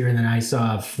this year, and then I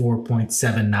saw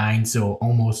 4.79, so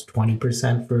almost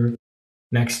 20% for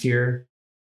next year.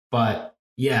 But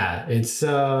yeah, it's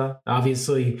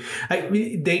obviously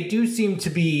they do seem to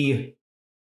be,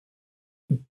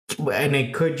 and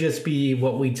it could just be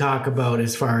what we talk about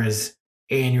as far as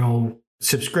annual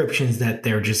subscriptions, that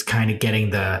they're just kind of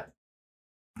getting the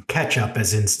catch up,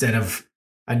 as instead of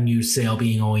a new sale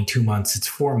being only 2 months, it's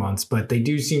 4 months. But they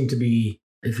do seem to be,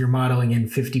 if you're modeling in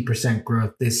 50%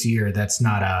 growth this year, that's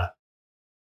not a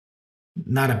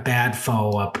bad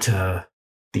follow up to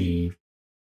the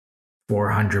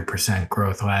 400%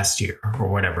 growth last year or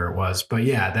whatever it was. But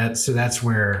yeah, that's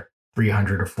where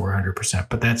 300 or 400%,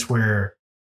 but that's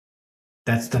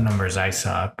the numbers I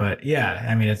saw. But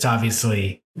yeah, it's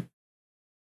obviously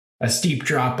a steep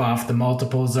drop off. The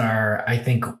multiples are, I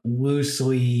think,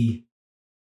 loosely,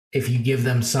 if you give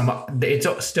them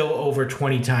it's still over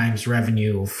 20 times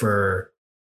revenue for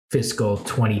fiscal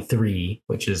 23,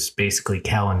 which is basically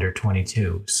calendar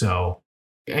 22. So,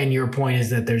 and your point is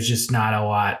that there's just not a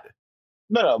lot.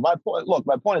 No. My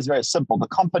point is very simple. The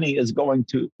company is going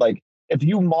to, like, if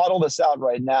you model this out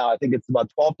right now, I think it's about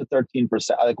 12 to 13%.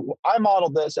 Like, I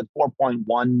modeled this at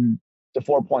 4.1 to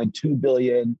 4.2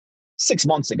 billion 6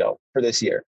 months ago for this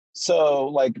year. So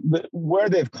like where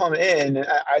they've come in,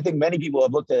 I think many people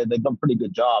have looked at it, they've done a pretty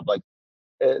good job. Like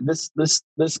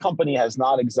this company has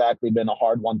not exactly been a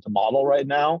hard one to model right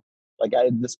now. Like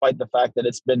despite the fact that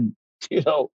it's been,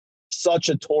 such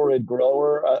a torrid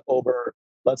grower over,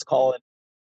 let's call it,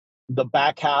 the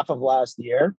back half of last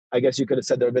year. I guess you could have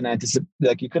said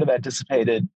you could have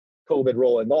anticipated COVID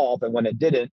rolling off, and when it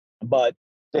didn't, but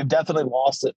they've definitely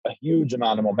lost a huge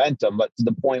amount of momentum. But to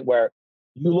the point where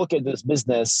you look at this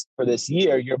business for this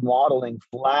year, you're modeling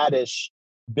flattish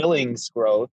billings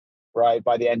growth, right,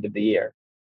 by the end of the year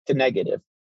to negative.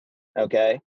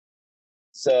 Okay.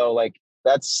 So like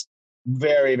that's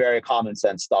very, very common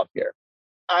sense stuff here.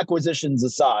 Acquisitions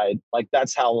aside, like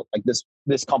that's how like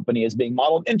this company is being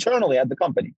modeled internally at the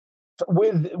company,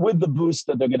 with the boost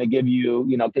that they're going to give you,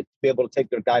 to be able to take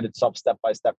their guidance up step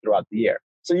by step throughout the year.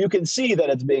 So you can see that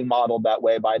it's being modeled that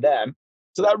way by them.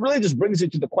 So that really just brings you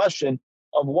to the question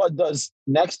of what does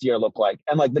next year look like?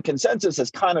 And like the consensus has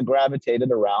kind of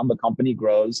gravitated around the company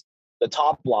grows the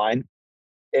top line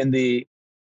in the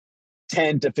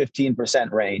 10 to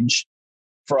 15% range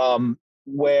from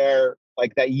where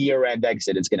like that year-end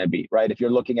exit is going to be, right? If you're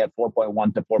looking at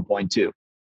 4.1 to 4.2.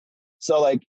 So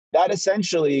like that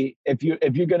essentially, if you're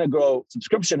going to grow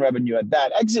subscription revenue at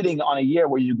that, exiting on a year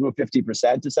where you grew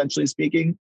 50%, essentially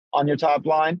speaking, on your top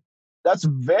line, that's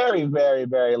very, very,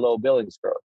 very low billings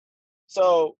growth.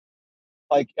 So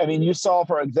like, you saw,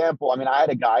 for example, I had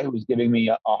a guy who was giving me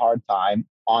a hard time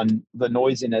on the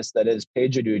noisiness that is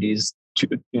PagerDuty's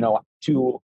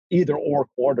to either or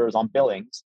quarters on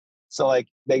billings. So like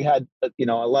they had,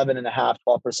 11.5,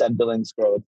 12% billings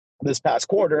growth this past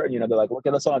quarter, they're like, look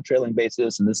at us on a trailing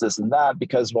basis and this and that,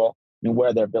 because, well,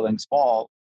 where their billings fall,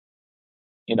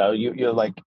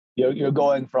 you're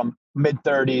going from mid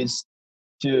 30s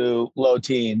to low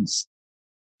teens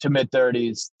to mid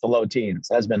 30s to low teens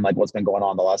has been like what's been going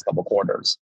on the last couple of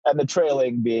quarters. And the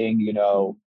trailing being,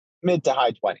 mid to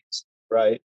high 20s,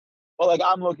 right? Well, like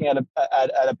I'm looking at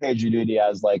a PagerDuty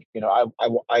as like,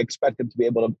 I expect them to be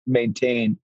able to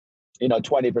maintain,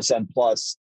 20%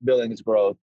 plus billings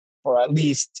growth for at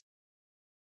least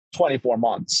 24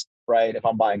 months, right? If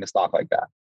I'm buying a stock like that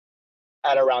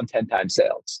at around 10 times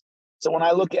sales. So when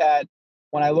I look at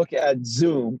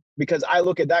Zoom, because I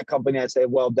look at that company, I say,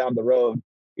 well, down the road,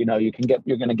 you're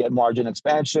going to get margin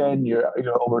expansion. You're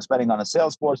overspending on a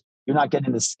sales force. You're not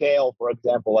getting the scale, for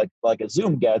example, like a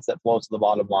Zoom gets that flows to the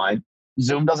bottom line.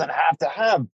 Zoom doesn't have to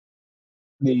have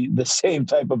the same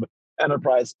type of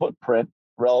enterprise footprint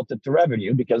relative to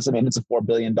revenue, because it's a $4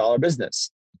 billion business.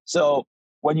 So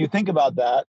when you think about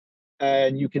that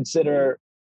and you consider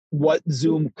what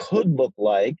Zoom could look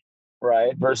like,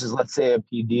 right, versus let's say a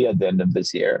PD at the end of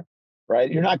this year,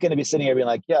 right? You're not going to be sitting here being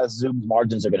like, yes, Zoom's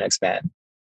margins are going to expand.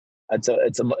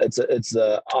 It's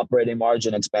a operating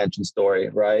margin expansion story,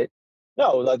 right?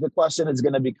 No, like the question is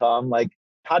going to become like,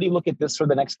 how do you look at this for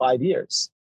the next 5 years?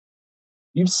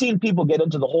 You've seen people get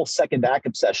into the whole second act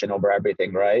obsession over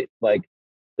everything, right? Like,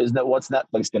 what's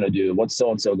Netflix going to do? What's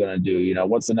so-and-so going to do?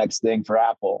 What's the next thing for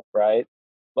Apple, right?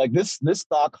 Like this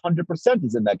stock 100%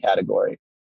 is in that category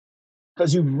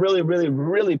because you've really, really,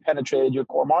 really penetrated your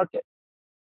core market.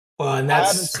 Well, and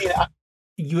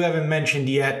you haven't mentioned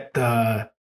yet the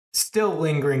still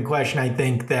lingering question. I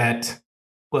think that,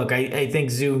 look, I think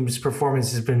Zoom's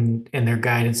performance has been, and their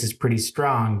guidance is pretty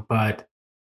strong, but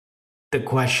the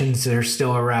questions that are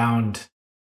still around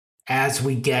as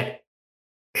we get,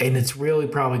 and it's really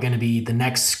probably going to be the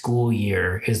next school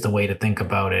year is the way to think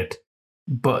about it,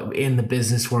 but in the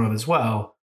business world as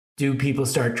well, do people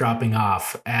start dropping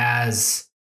off as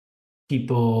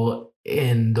people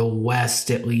in the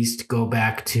West at least go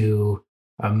back to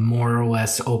a more or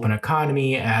less open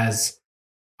economy, as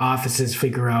offices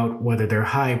figure out whether they're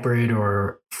hybrid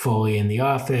or fully in the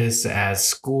office, as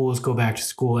schools go back to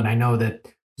school? And I know that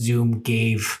Zoom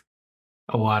gave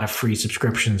a lot of free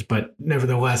subscriptions, but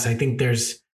nevertheless, I think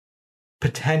there's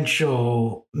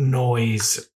potential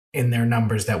noise in their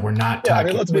numbers that we're not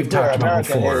talking. Let's be we've clear. talked about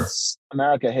before.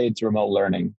 America hates remote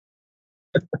learning.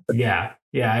 Yeah.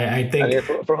 I think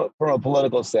from a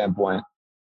political standpoint.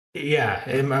 Yeah,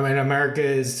 America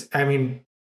is.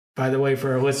 By the way,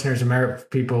 for our listeners,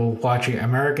 people watching,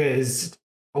 America is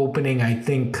opening, I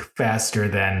think, faster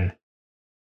than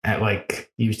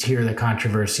you hear the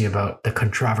controversy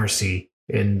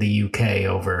in the UK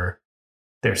over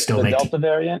they're still making Delta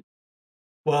variant.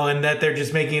 Well, and that they're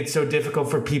just making it so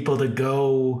difficult for people to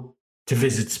go to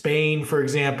visit Spain, for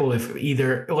example, if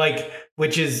either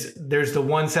which is, there's the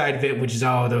one side of it, which is,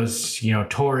 those,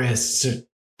 tourists,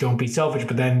 don't be selfish.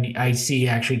 But then I see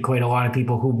actually quite a lot of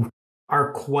people who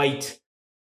are quite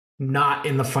not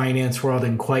in the finance world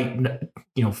and quite,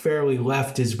 fairly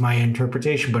left is my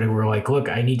interpretation. But we're like, look,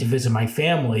 I need to visit my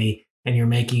family, and you're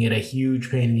making it a huge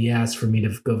pain in the ass for me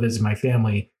to go visit my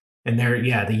family. And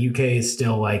the UK is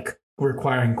still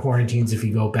requiring quarantines if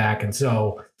you go back. And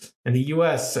so in the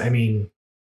US, we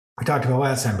talked about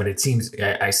last time, but it seems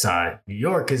I saw New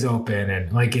York is open,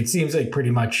 and it seems like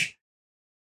pretty much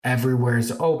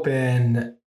everywhere's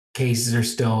open. Cases are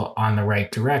still on the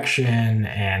right direction,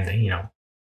 and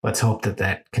let's hope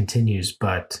that continues.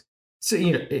 But so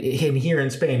here in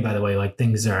Spain, by the way,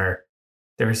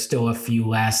 there are still a few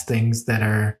last things that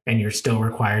are, and you're still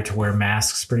required to wear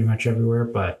masks pretty much everywhere.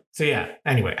 But so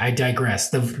anyway, I digress.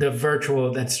 The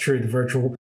virtual, that's true. The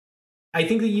virtual, I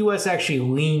think the US actually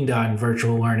leaned on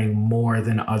virtual learning more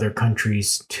than other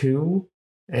countries too,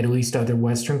 at least other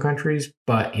Western countries.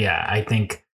 But I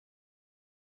think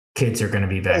kids are going to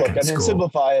be back in school.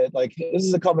 Simplify it. This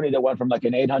is a company that went from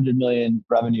an 800 million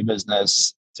revenue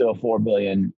business to a 4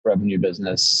 billion revenue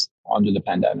business under the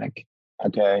pandemic.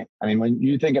 Okay. When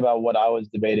you think about what I was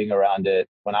debating around it,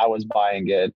 when I was buying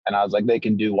it, and I was like, they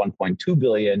can do 1.2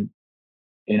 billion,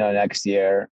 next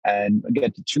year and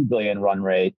get to 2 billion run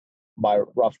rate by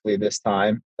roughly this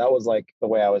time. That was the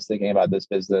way I was thinking about this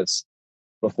business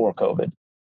before COVID.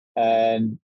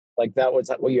 And that was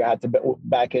what you had to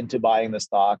back into buying the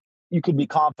stock. You could be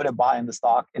confident buying the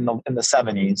stock in the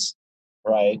 70s,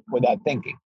 right? With that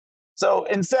thinking. So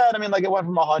instead, it went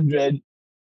from 100,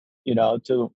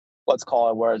 to, let's call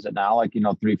it, where is it now?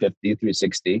 350,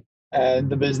 360. And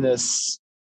the business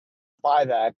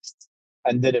 5x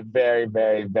and did it very,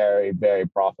 very, very, very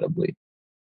profitably.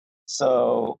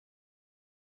 So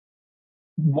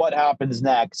what happens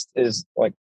next is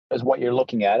what you're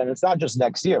looking at. And it's not just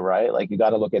next year, right? Like you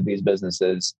got to look at these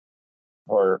businesses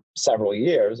for several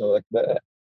years,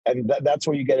 that's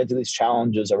where you get into these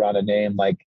challenges around a name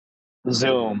like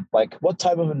Zoom. Like what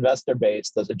type of investor base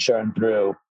does it churn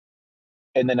through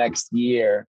in the next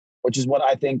year, which is what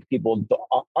I think people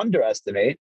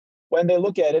underestimate when they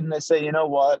look at it and they say, you know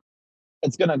what,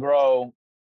 it's going to grow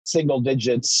single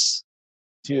digits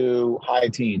to high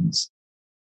teens.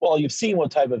 Well, you've seen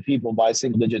what type of people buy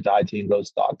single digit to high teen growth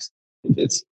stocks.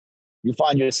 You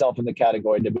find yourself in the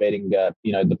category debating, the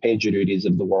PagerDuties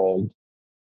of the world,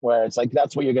 where it's like,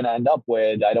 that's what you're going to end up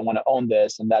with. I don't want to own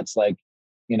this. And that's like,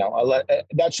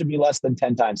 that should be less than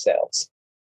 10 times sales.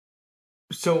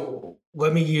 So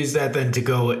let me use that then to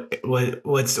go.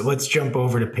 Let's jump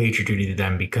over to PagerDuty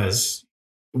then, because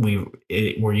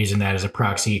we're using that as a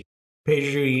proxy.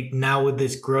 PagerDuty now with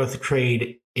this growth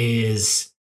trade is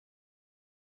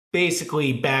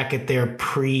basically back at their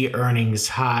pre-earnings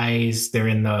highs. They're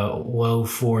in the low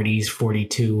 40s,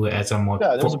 42 as I'm looking.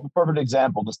 Yeah, there's a perfect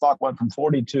example. The stock went from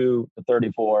 42 to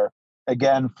 34.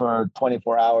 Again, for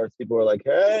 24 hours, people were like,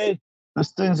 hey,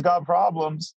 this thing's got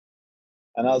problems.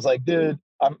 And I was like, dude,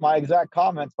 my exact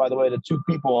comments, by the way, to two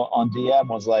people on DM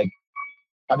was like,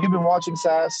 have you been watching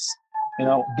SaaS?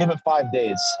 Give it 5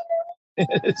 days.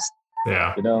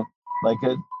 Yeah.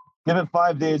 Give it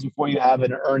 5 days before you have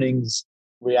an earnings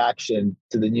reaction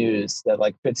to the news that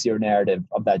like fits your narrative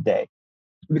of that day.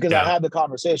 Because I had the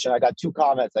conversation, I got two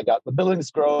comments. I got the billings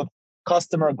growth,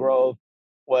 customer growth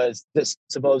was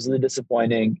supposedly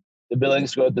disappointing. The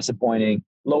billings growth disappointing.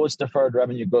 Lowest deferred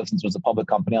revenue growth since it was a public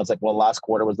company. I was like, well, last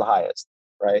quarter was the highest,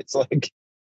 right? So like,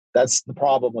 that's the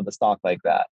problem with a stock like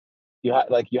that. You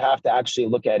have to actually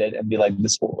look at it and be like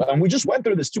this. And we just went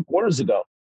through this 2 quarters ago.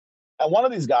 And one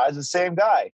of these guys, the same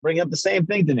guy, bringing up the same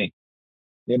thing to me,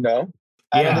 And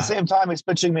at the same time, he's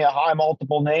pitching me a high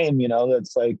multiple name,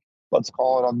 that's like, let's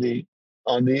call it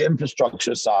on the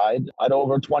infrastructure side at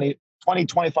over 20,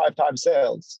 25 times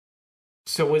sales.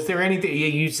 So was there anything,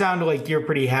 you sound like you're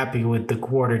pretty happy with the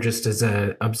quarter just as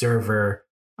an observer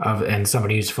and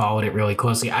somebody who's followed it really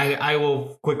closely. I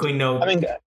will quickly note. I mean,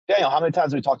 Daniel, how many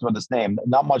times have we talked about this name?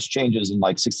 Not much changes in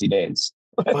like 60 days.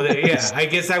 Well, yeah, I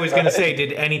guess I was going to say,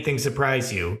 did anything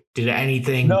surprise you? Did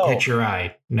anything catch your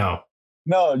eye? No,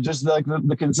 just like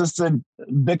the consistent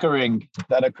bickering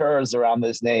that occurs around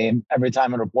this name every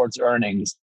time it reports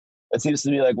earnings. It seems to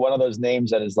be like one of those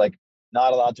names that is like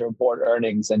not allowed to report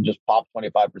earnings and just pop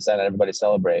 25% and everybody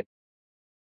celebrate.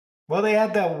 Well, they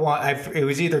had that one. It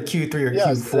was either Q3 or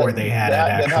Q4. They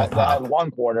had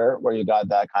one quarter where you got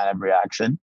that kind of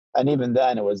reaction, and even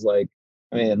then, it was like,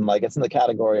 it's in the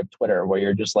category of Twitter where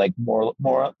you're just like more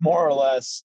or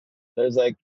less. There's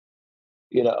like,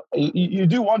 you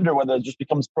do wonder whether it just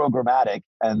becomes programmatic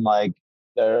and like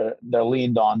they're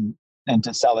leaned on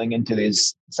into selling into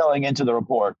the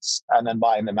reports and then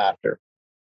buying them after.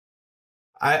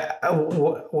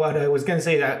 What I was going to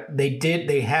say that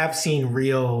they have seen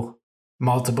real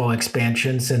multiple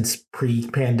expansion since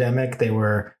pre-pandemic.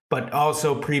 But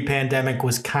also pre-pandemic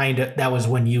was that was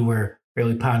when you were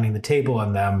really pounding the table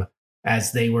on them,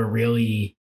 as they were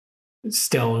really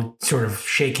still sort of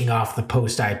shaking off the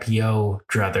post-IPO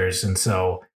druthers. And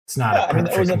so it's not a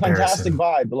perfect it was a comparison. Fantastic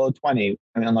buy below 20.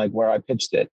 Like where I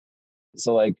pitched it.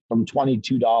 So like from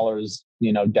 $22,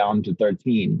 down to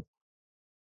 13.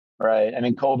 Right.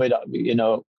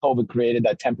 COVID created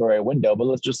that temporary window, but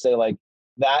let's just say like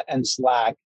that and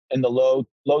Slack in the low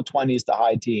 20s to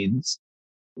high teens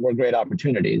were great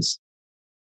opportunities.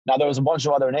 Now there was a bunch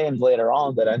of other names later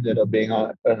on that ended up being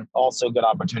also good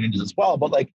opportunities as well.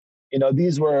 But like,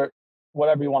 these were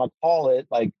whatever you want to call it,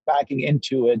 like backing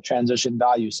into it, transition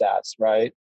value SaaS,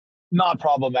 right? Not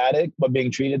problematic, but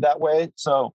being treated that way.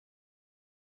 So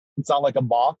it's not like a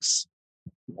Box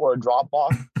or a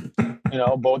Dropbox,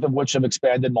 both of which have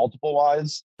expanded multiple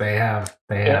wise. They have.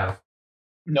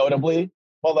 Notably.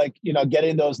 But like,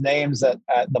 getting those names at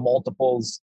the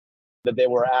multiples that they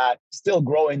were at, still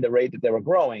growing the rate that they were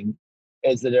growing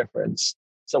is the difference.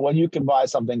 So when you can buy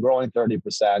something growing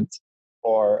 30%,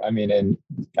 or in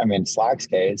Slack's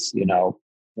case,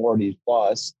 40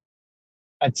 plus,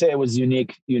 I'd say it was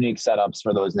unique setups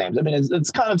for those names. It's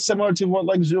kind of similar to what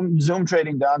like Zoom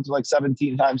trading down to like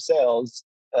 17 times sales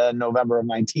November of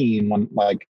 19, when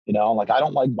like, I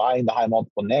don't like buying the high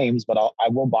multiple names, but I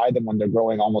will buy them when they're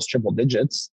growing almost triple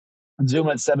digits. Zoom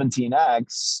at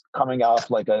 17x coming off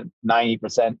like a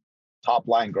 90% top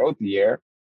line growth year,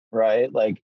 right?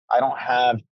 Like I don't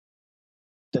have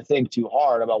to think too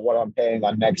hard about what I'm paying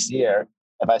on next year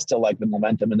if I still like the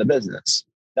momentum in the business.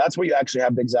 That's where you actually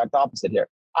have the exact opposite here.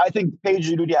 I think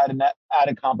PagerDuty had an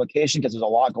added complication because there's a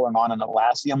lot going on in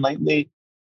Atlassian lately,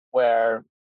 where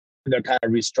they're kind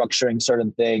of restructuring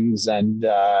certain things, and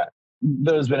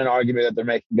there's been an argument that they're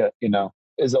making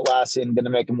is Atlassian going to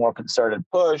make a more concerted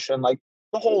push, and like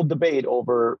the whole debate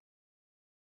over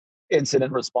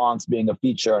incident response being a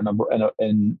feature in a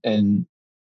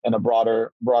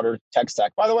broader tech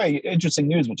stack. By the way, interesting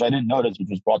news, which I didn't notice, which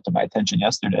was brought to my attention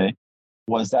yesterday,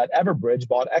 was that Everbridge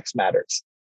bought X Matters.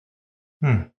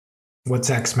 What's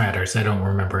X Matters? I don't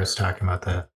remember us talking about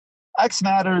that. X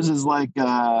Matters is like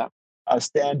a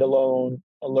standalone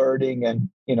alerting and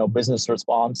business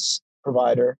response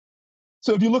provider.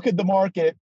 So if you look at the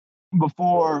market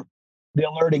before the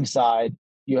alerting side,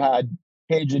 you had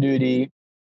PagerDuty,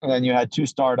 and then you had two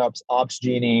startups,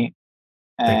 OpsGenie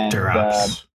and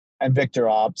VictorOps,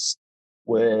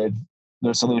 with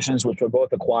their solutions, which were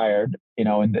both acquired, in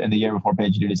the year before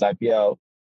PagerDuty's IPO.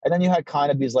 And then you had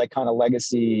kind of these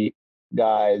legacy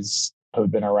guys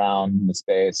who've been around in the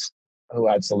space who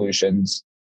had solutions.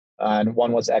 And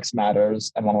one was X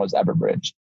Matters and one was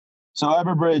Everbridge. So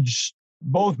Everbridge,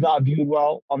 both not viewed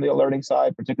well on the alerting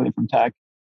side, particularly from tech,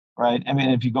 right? I mean,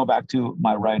 if you go back to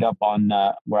my write-up on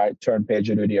where I turned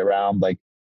PagerDuty around,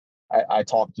 I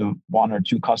talked to one or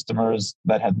two customers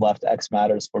that had left X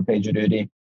Matters for PagerDuty,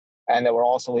 and they were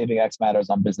also leaving X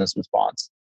Matters on business response.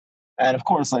 And of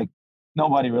course,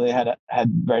 nobody really had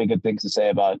very good things to say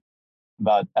about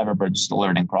Everbridge's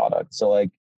alerting product. So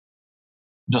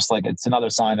it's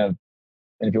another sign of,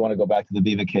 and if you want to go back to the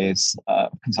Viva case,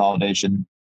 consolidation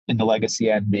in the legacy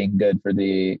end being good for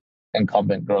the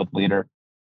incumbent growth leader.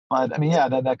 But I mean, yeah,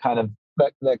 that kind of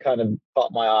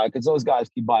caught my eye, because those guys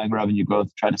keep buying revenue growth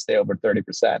to try to stay over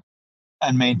 30%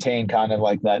 and maintain kind of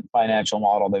like that financial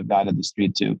model they've guided the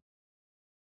street to,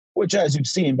 which, as you've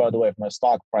seen, by the way, from a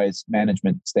stock price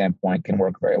management standpoint, can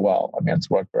work very well. I mean, it's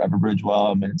worked for Everbridge well.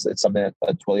 I mean, it's something that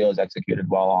Twilio has executed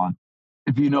well on,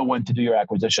 if you know when to do your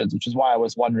acquisitions, which is why I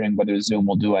was wondering whether Zoom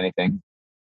will do anything.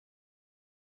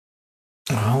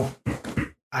 Well,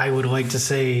 I would like to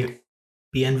say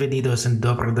bienvenidos and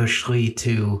dobrodošli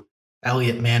to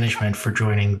Elliott Management for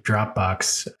joining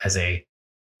Dropbox as a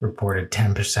reported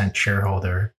 10%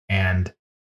 shareholder. And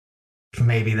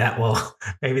maybe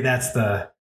that's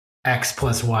the X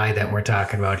plus Y that we're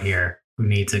talking about here, who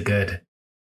needs a good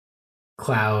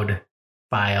cloud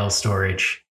file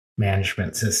storage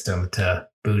management system to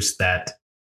boost that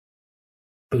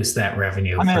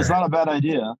revenue. I mean, it's not a bad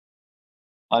idea.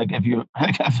 If you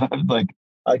I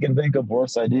can think of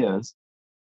worse ideas,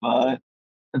 but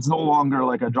it's no longer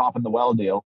like a drop in the well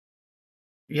deal.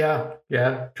 Yeah.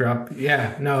 And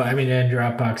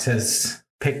Dropbox has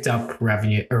picked up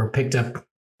revenue, or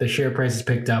the share price has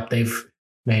picked up. They've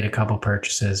made a couple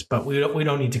purchases, but we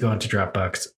don't need to go into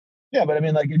Dropbox. Yeah, but I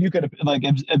mean, if you could,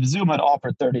 if Zoom had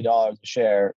offered $30 a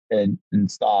share in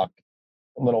stock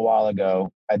a little while ago,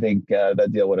 I think that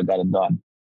deal would have gotten done.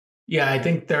 Yeah, I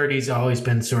think 30's always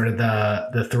been sort of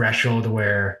the threshold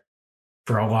where,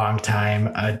 for a long time,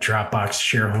 a Dropbox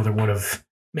shareholder would have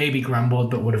maybe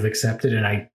grumbled, but would have accepted. And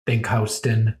I think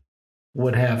Houston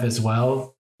would have as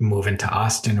well, moving to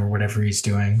Austin or whatever he's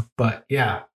doing. But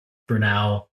yeah, for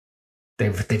now,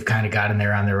 they've kind of gotten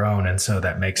there on their own. And so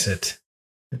that makes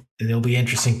it'll be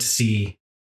interesting to see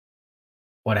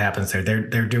what happens there.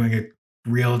 They're doing a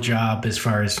real job as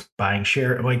far as buying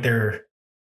share. They're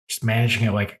just managing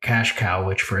it like a cash cow,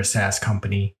 which for a SaaS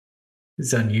company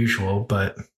is unusual,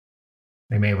 but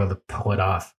they may be able to pull it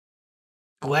off.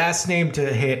 Last name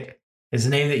to hit is a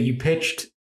name that you pitched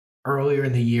earlier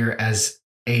in the year as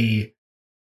a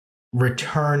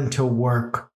return to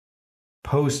work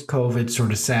post-COVID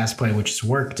sort of SaaS play, which is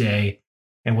Workday,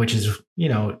 and which is,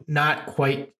 not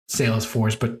quite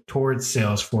Salesforce, but towards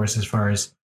Salesforce as far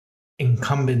as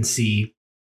incumbency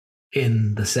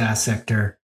in the SaaS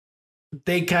sector.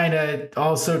 They kind of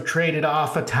also traded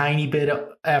off a tiny bit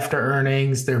after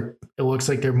earnings. It looks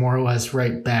like they're more or less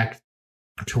right back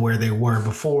to where they were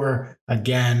before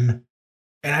again.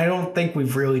 And I don't think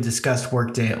we've really discussed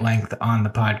Workday at length on the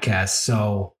podcast.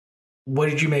 So what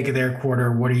did you make of their quarter?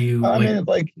 What are you... I mean, it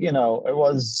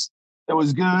was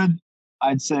good.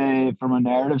 I'd say from a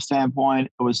narrative standpoint,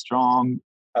 it was strong,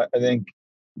 I think,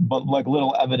 but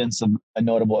little evidence of a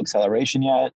notable acceleration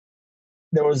yet.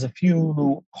 There was a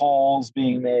few calls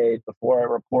being made before I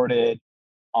reported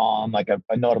on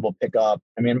a notable pickup.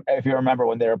 I mean, if you remember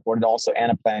when they reported, also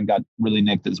Anaplan got really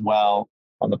nicked as well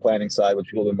on the planning side, which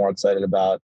people have been more excited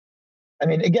about. I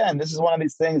mean, again, this is one of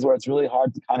these things where it's really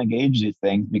hard to kind of gauge these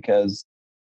things, because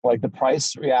the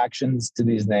price reactions to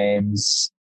these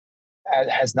names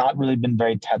has not really been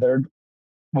very tethered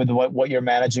with what you're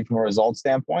managing from a results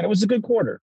standpoint. It was a good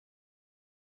quarter.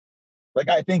 Like,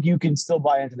 I think you can still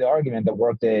buy into the argument that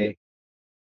Workday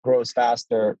grows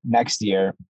faster next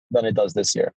year than it does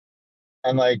this year.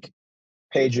 And like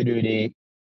PagerDuty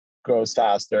grows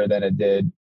faster than it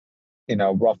did,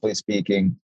 roughly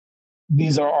speaking.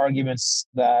 These are arguments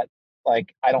that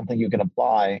like I don't think you can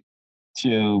apply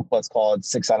to, let's call it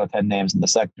 6 out of 10 names in the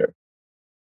sector.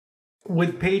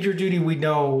 With PagerDuty, we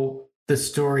know the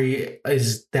story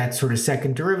is that sort of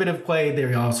second derivative play.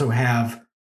 They also have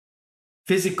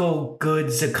physical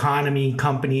goods economy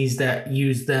companies that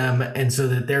use them, and so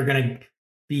that they're going to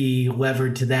be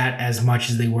levered to that as much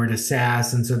as they were to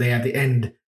SaaS. And so they have the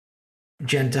end.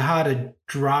 Jen Tejada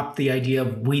dropped the idea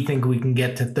of we think we can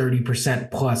get to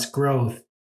 30% plus growth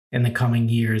in the coming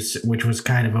years, which was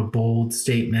kind of a bold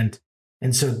statement.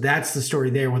 And so that's the story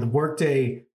there with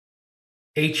Workday.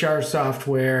 HR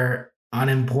software,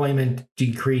 unemployment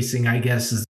decreasing, I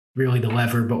guess, is really the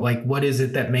lever. But like, what is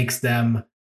it that makes them?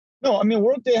 No, I mean,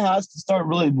 Workday has to start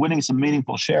really winning some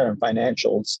meaningful share in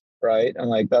financials, right? And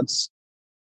like, that's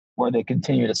where they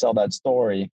continue to sell that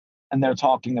story. And they're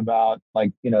talking about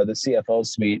like, the CFO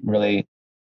suite really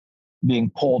being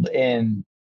pulled in,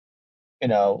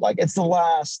 like it's the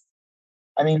last,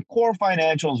 I mean, core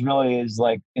financials really is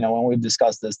like, when we've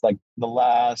discussed this, like the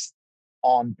last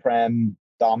on-prem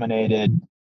dominated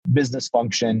business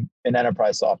function in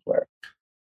enterprise software.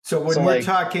 So when we're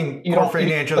talking core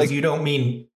financials, you don't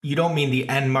mean the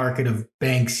end market of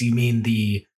banks. You mean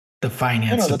the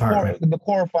finance department. The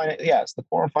core finance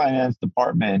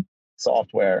department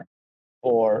software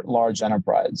for large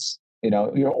enterprise.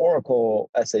 Your Oracle,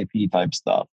 SAP type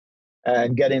stuff,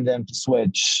 and getting them to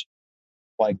switch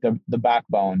like the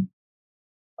backbone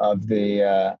of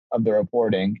the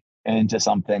reporting into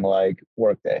something like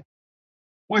Workday,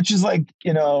 which is like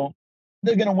they're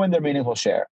going to win their meaningful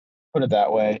share. Put it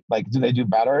that way. Like, do they do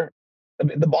better? I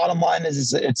mean, the bottom line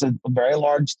is it's a very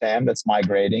large TAM that's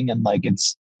migrating, and like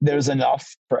there's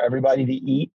enough for everybody to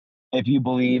eat. If you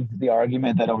believe the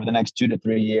argument that over the next 2 to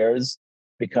 3 years,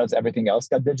 because everything else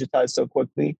got digitized so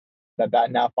quickly, that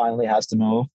now finally has to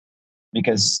move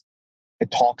because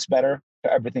it talks better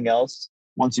to everything else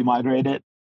once you migrate it.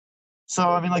 So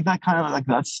I mean, like that kind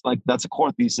of that's a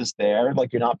core thesis there.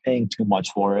 Like, you're not paying too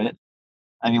much for it.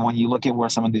 I mean, when you look at where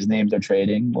some of these names are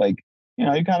trading, like,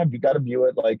 you got to view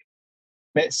it like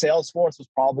Salesforce was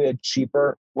probably a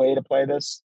cheaper way to play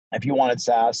this. If you wanted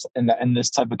SaaS in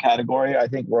this type of category, I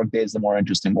think Workday is the more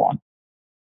interesting one.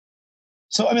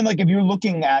 So, I mean, like if you're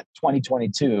looking at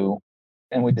 2022,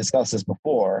 and we discussed this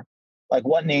before, like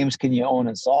what names can you own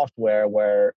in software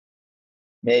where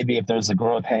maybe if there's a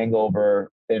growth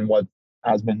hangover in what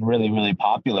has been really, really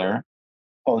popular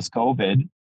post-COVID,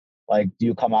 like do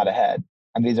you come out ahead?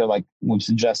 And these are like, we've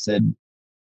suggested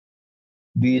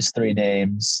these 3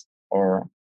 names, or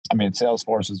I mean,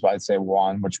 Salesforce is, I'd say,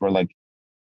 one, which were like,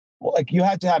 well, like you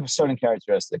have to have certain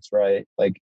characteristics, right?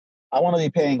 Like I want to be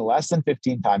paying less than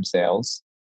 15 times sales.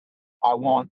 I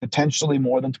want potentially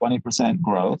more than 20%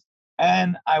 growth.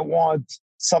 And I want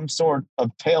some sort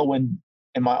of tailwind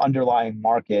in my underlying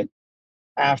market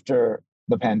after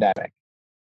the pandemic.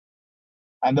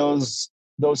 And those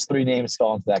 3 names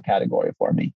fell into that category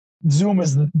for me. Zoom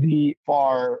is the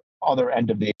far other end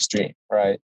of the extreme,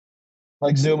 right?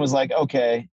 Like Zoom was like,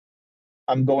 okay,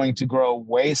 I'm going to grow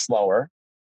way slower.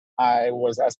 I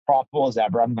was as profitable as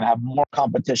ever. I'm going to have more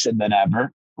competition than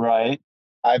ever, right?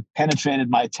 I've penetrated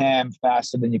my TAM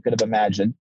faster than you could have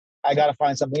imagined. I got to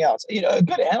find something else. A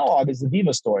good analog is the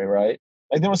Viva story, right?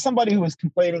 Like there was somebody who was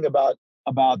complaining about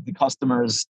the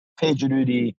customers.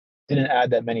 PagerDuty didn't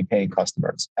add that many paying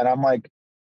customers. And I'm like,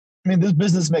 I mean, this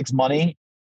business makes money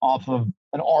off of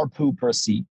an ARPU per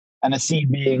seat, and a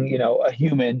seat being, a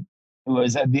human who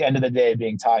is at the end of the day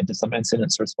being tied to some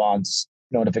incident response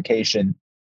notification,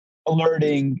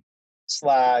 alerting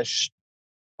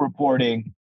 /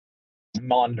 reporting,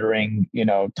 monitoring,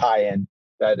 tie-in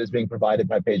that is being provided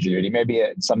by PagerDuty, maybe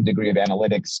at some degree of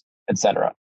analytics,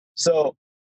 etc. So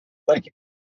like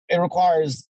it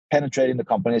requires penetrating the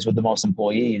companies with the most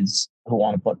employees who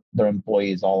want to put their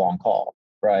employees all on call,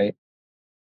 right?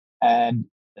 And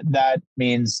that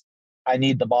means I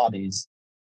need the bodies,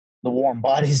 the warm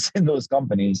bodies in those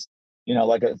companies,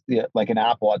 like an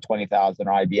Apple at 20,000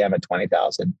 or IBM at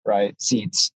 20,000, right?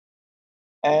 Seats.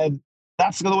 And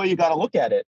that's the way you got to look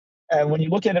at it. And when you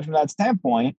look at it from that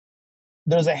standpoint,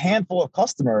 there's a handful of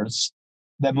customers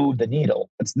that move the needle.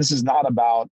 This is not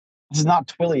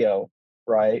Twilio,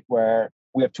 right? Where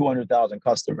we have 200,000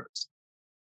 customers.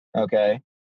 Okay.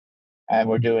 And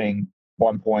we're doing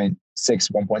 1.6,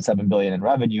 1.7 billion in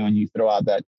revenue, and you throw out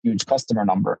that huge customer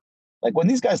number. Like when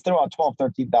these guys throw out 12,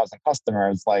 13,000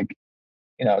 customers, like,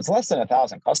 it's less than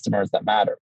 1,000 customers that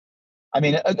matter. I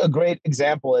mean, a great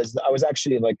example is I was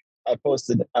actually like, I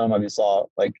posted, I don't know if you saw,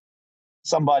 like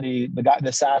somebody, the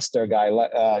SaaSter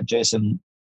guy, Jason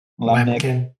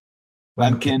Lemkin.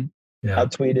 Lemkin Yeah.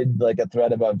 had tweeted like a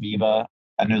thread about Viva,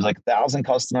 and there's like 1,000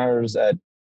 customers at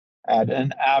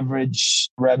an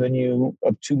average revenue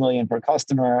of 2 million per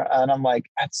customer. And I'm like,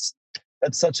 that's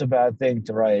such a bad thing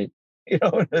to write. You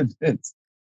know, it's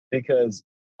because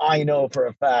I know for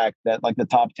a fact that like the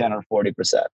top 10 are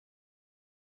 40%,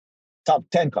 top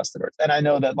 10 customers. And I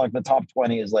know that like the top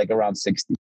 20 is like around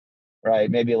 60, right?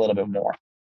 Maybe a little bit more.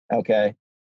 Okay.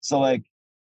 So like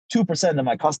 2% of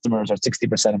my customers are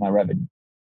 60% of my revenue.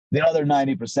 The other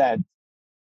 90%,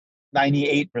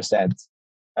 98%,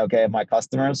 okay, of my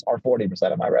customers are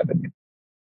 40% of my revenue.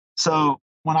 So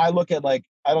when I look at like,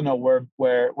 I don't know where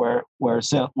PagerDuty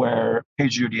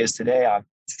is today on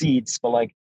seats, but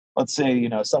like, let's say, you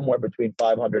know, somewhere between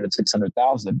 500 and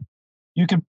 600,000, you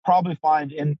can probably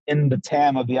find in the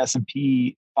TAM of the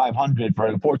S&P 500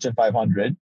 for the Fortune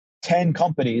 500, 10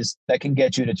 companies that can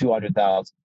get you to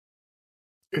 200,000.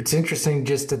 It's interesting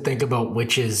just to think about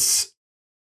which is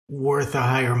worth a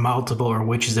higher multiple or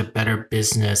which is a better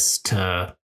business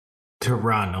to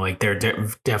run. Like they're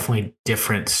definitely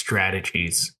different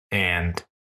strategies and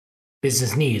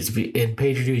business needs. In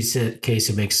PagerDuty's case,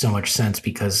 it makes so much sense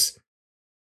because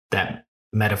that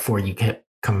metaphor you kept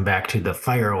coming back to, the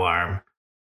fire alarm.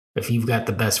 If you've got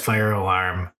the best fire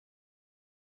alarm,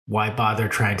 why bother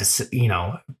trying to, you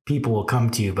know, people will come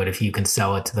to you, but if you can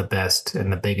sell it to the best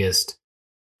and the biggest,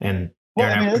 and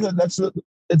well, I mean,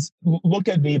 it's look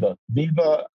at Viva.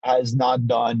 Viva has not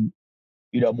done,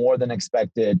 you know, more than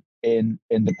expected in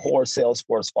the core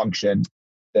Salesforce function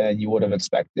than you would have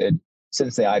expected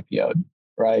since they IPO'd,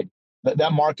 right? But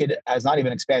that market has not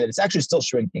even expanded. It's actually still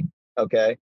shrinking.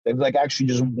 Okay, they've like actually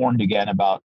just warned again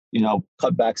about, you know,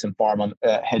 cutbacks in pharma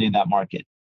hitting that market.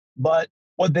 But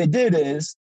what they did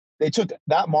is they took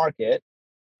that market,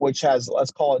 which has,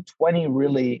 let's call it 20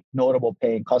 really notable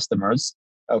paying customers.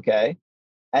 Okay,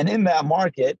 and in that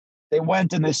market, they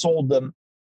went and they sold them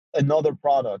another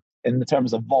product in the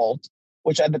terms of Vault,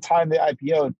 which at the time they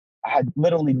IPO'd had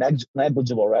literally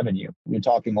negligible revenue. You're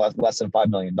talking less than $5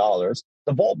 million.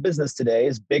 The Vault business today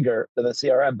is bigger than the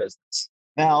CRM business.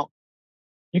 Now,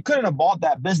 you couldn't have bought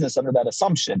that business under that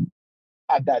assumption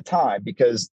at that time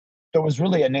because there was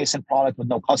really a nascent product with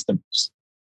no customers.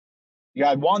 You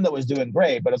had one that was doing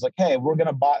great, but it's like, hey, we're going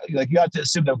to buy, like you had to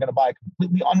assume they were going to buy a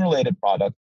completely unrelated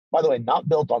product. By the way, not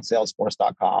built on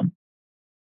Salesforce.com.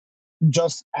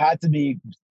 Just had to be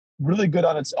really good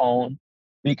on its own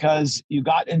because you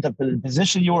got into the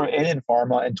position you were in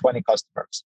pharma and 20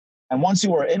 customers. And once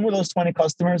you were in with those 20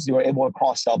 customers, you were able to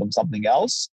cross-sell them something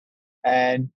else.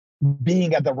 And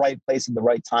being at the right place at the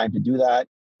right time to do that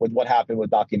with what happened with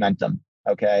Documentum,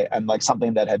 okay? And like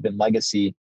something that had been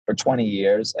legacy for 20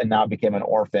 years and now became an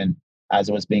orphan as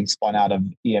it was being spun out of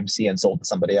EMC and sold to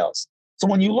somebody else. So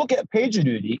when you look at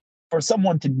PagerDuty, for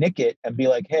someone to nick it and be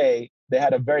like, hey, they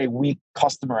had a very weak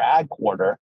customer ad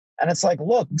quarter. And it's like,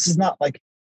 look, this is not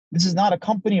a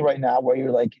company right now where you're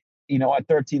like, you know, at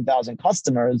 13,000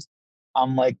 customers,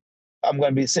 I'm going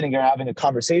to be sitting here having a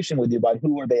conversation with you about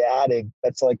who are they adding.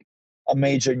 That's like a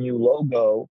major new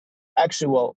logo. Actually,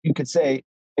 well, you could say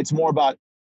it's more about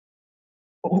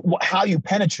how you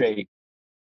penetrate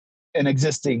an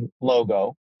existing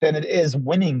logo than it is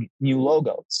winning new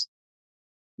logos.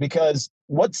 Because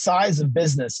what size of a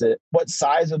business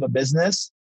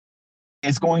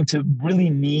is going to really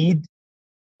need,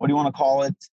 what do you want to call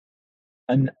it?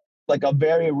 Like a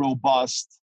very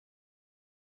robust,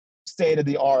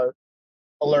 state-of-the-art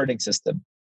alerting system.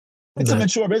 It's a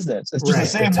mature business. It's just the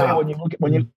same way when you look at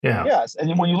yes,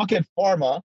 and when you look at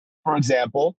pharma, for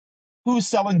example, who's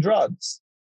selling drugs?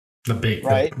 The big,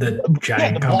 right? The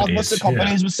giant companies. Blockbuster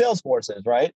companies with Salesforces,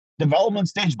 right? Development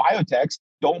stage biotechs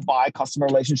don't buy customer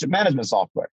relationship management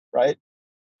software, right?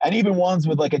 And even ones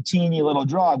with like a teeny little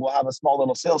drug will have a small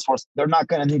little Salesforce. They're not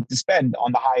going to need to spend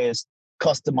on the highest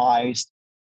customized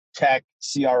tech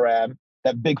CRM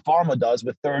that big pharma does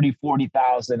with 30,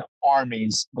 40,000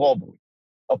 armies globally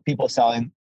of people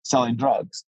selling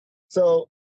drugs. So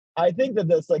I think that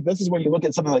this is where you look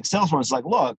at something like Salesforce, it's like,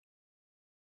 look,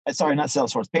 sorry, not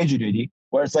Salesforce, PagerDuty,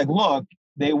 where it's like, look,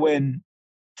 they win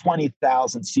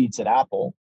 20,000 seats at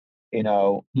Apple. You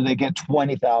know, do they get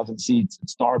 20,000 seats at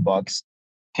Starbucks?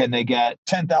 Can they get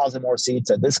 10,000 more seats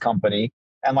at this company?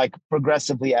 And like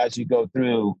progressively as you go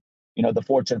through, you know, the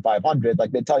Fortune 500,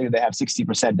 like they tell you they have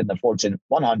 60% in the Fortune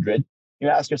 100. You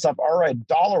ask yourself, all right,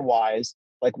 dollar-wise,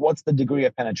 like what's the degree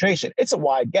of penetration? It's a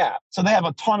wide gap. So they have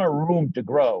a ton of room to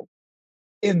grow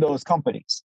in those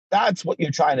companies. That's what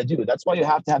you're trying to do. That's why you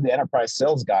have to have the enterprise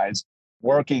sales guys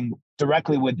working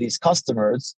directly with these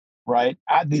customers, right,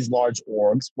 at these large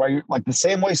orgs, where you're like the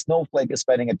same way Snowflake is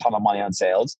spending a ton of money on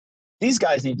sales, these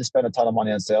guys need to spend a ton of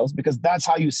money on sales because that's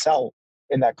how you sell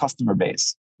in that customer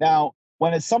base. Now,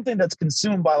 when it's something that's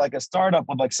consumed by like a startup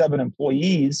with like 7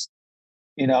 employees,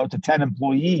 to 10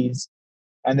 employees,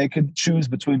 and they could choose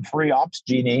between free Ops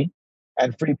Genie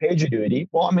and free PagerDuty,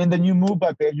 well, I mean, then you move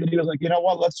by PagerDuty. Like, you know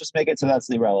what? Let's just make it so that's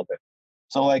irrelevant.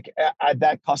 So like at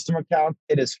that customer count,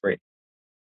 it is free.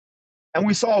 And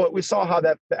we saw how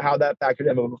that factored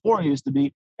in. But before it used to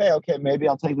be, hey, okay, maybe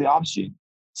I'll take the Ops Genie.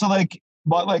 So like,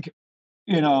 but like,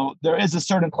 there is a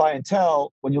certain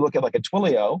clientele when you look at like a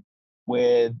Twilio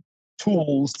with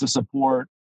tools to support,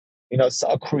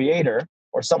 a creator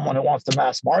or someone who wants to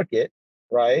mass market,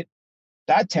 right?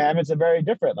 That TAM is a very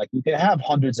different. Like you can have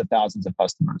hundreds of thousands of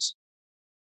customers.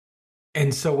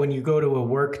 And so when you go to a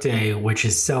Workday, which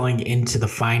is selling into the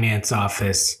finance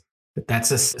office, that's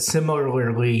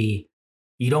similarly,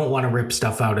 you don't want to rip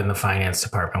stuff out in the finance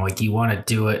department. Like you want to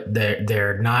do it.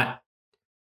 They're not,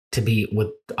 to be,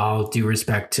 with all due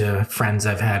respect to friends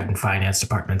I've had in finance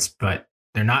departments, but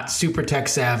they're not super tech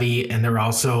savvy, and they're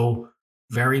also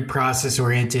very process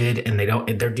oriented, and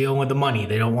they're dealing with the money.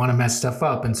 They don't want to mess stuff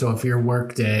up. And so if you're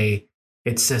Workday,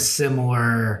 it's a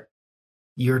similar,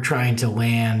 you're trying to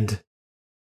land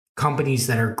companies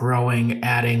that are growing,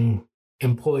 adding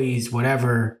employees,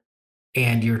 whatever,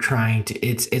 and you're trying to,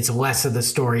 it's less of the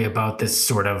story about this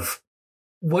sort of,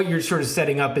 what you're sort of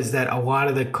setting up is that a lot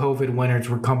of the COVID winners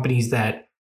were companies that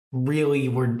really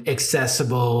were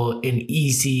accessible and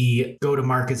easy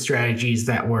go-to-market strategies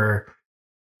that were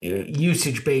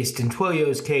usage-based in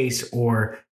Twilio's case,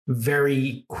 or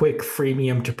very quick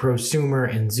freemium to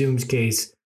prosumer in Zoom's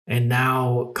case. And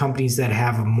now companies that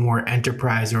have a more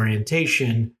enterprise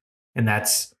orientation, and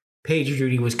that's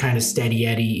PagerDuty was kind of steady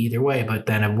Eddie either way, but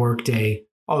then a Workday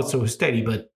also steady,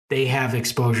 but they have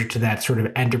exposure to that sort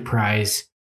of enterprise,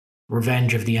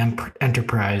 revenge of the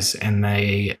enterprise, and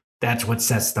that's what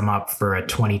sets them up for a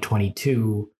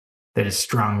 2022 that is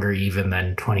stronger even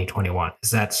than 2021.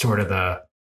 Is that sort of the...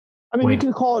 I mean, you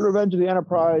can call it revenge of the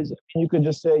enterprise. You could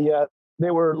just say, yeah, they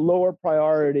were lower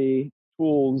priority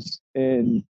tools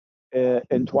in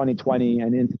 2020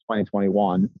 and into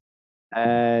 2021.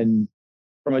 And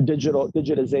from a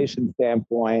digitization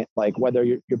standpoint, like whether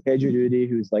your PagerDuty,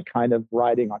 who's like kind of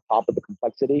riding on top of the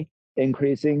complexity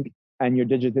increasing and your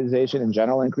digitization in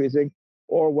general increasing,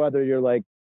 or whether you're like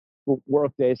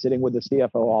Workday sitting with the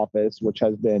CFO office, which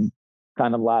has been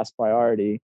kind of last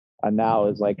priority and now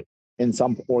is like, in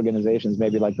some organizations,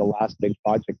 maybe like the last big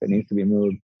project that needs to be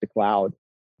moved to cloud,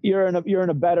 you're in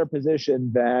a better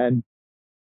position than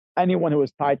anyone who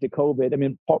is tied to COVID. I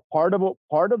mean, part of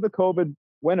the COVID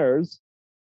winners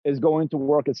is going to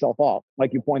work itself off.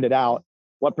 Like you pointed out,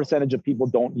 what percentage of people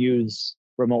don't use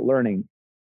remote learning?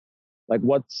 Like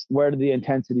where did the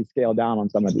intensity scale down on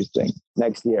some of these things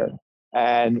next year?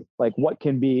 And like what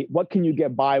can you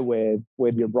get by with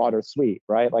your broader suite,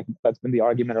 right? Like that's been the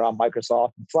argument around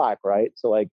Microsoft and Slack, right? So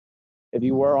like if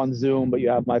you were on Zoom but you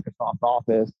have Microsoft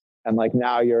Office and like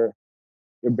now you're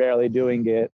barely doing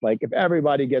it, like if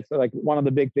everybody gets, like one of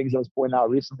the big things that was pointed out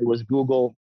recently was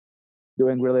Google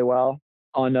doing really well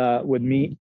on with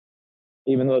Meet,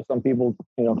 even though some people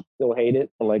still hate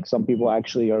it, but like some people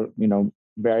actually are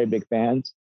very big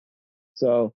fans.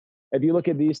 So if you look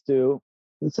at these two,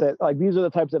 it's like these are the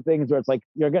types of things where it's like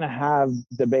you're going to have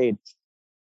debates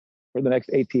for the next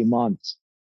 18 months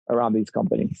around these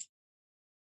companies.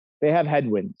 They have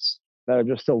headwinds that are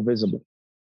just so visible.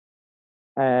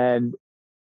 And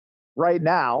right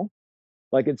now,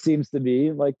 like it seems to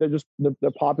be like they're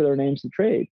popular names to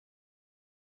trade.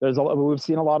 We've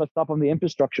seen a lot of stuff on the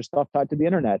infrastructure stuff tied to the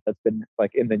internet that's been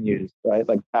like in the news, right?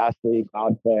 Like Fastly,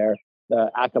 Cloudflare,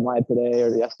 the Akamai today or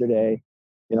yesterday,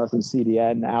 some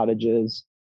CDN outages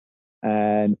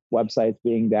and websites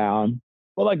being down.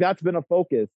 Well, like that's been a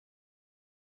focus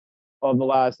of the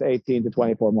last 18 to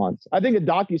 24 months. I think a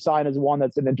DocuSign is one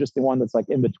that's an interesting one that's like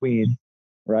in between,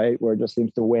 right? Where it just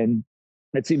seems to win.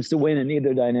 It seems to win in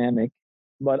either dynamic.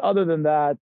 But other than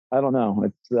that, I don't know.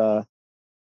 It's,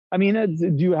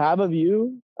 do you have a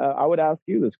view? I would ask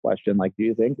you this question. Like, do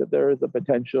you think that there is a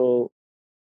potential,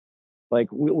 like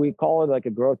we call it like a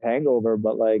growth hangover,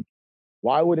 but like,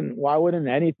 why wouldn't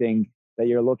anything that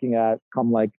you're looking at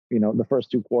come like, the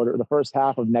first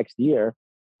half of next year,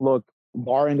 look,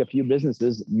 barring a few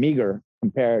businesses, meager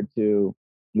compared to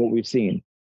what we've seen?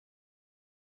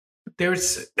 I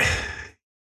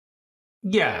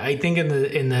think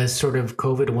in the sort of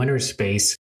COVID winter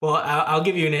space, Well, I'll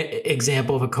give you an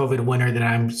example of a COVID winner that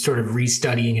I'm sort of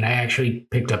restudying, and I actually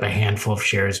picked up a handful of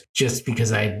shares just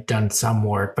because I had done some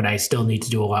work, but I still need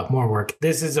to do a lot more work.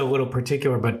 This is a little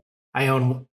particular, but I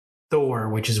own Thor,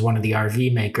 which is one of the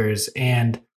RV makers,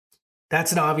 and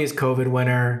that's an obvious COVID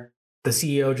winner. The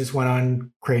CEO just went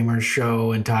on Kramer's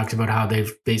show and talked about how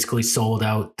they've basically sold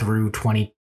out through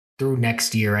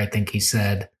next year. I think he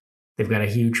said they've got a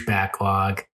huge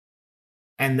backlog.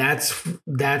 And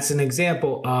that's an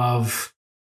example of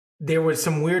there was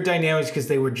some weird dynamics because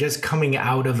they were just coming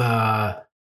out of a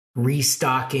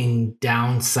restocking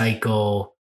down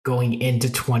cycle going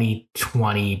into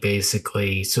 2020,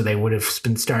 basically. So they would have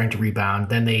been starting to rebound.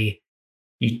 Then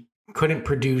you couldn't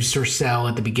produce or sell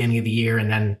at the beginning of the year, and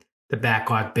then the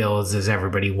backlog builds as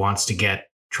everybody wants to get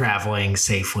traveling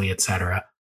safely, et cetera.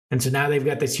 And so now they've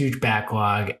got this huge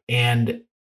backlog, and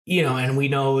and we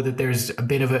know that there's a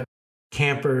bit of a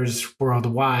Campers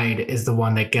Worldwide is the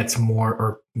one that gets more,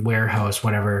 or Warehouse,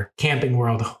 whatever, Camping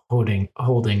World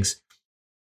Holdings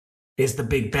is the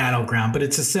big battleground. But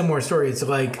it's a similar story. It's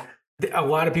like a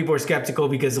lot of people are skeptical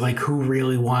because like who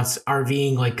really wants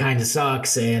RVing, like kind of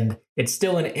sucks. And it's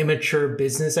still an immature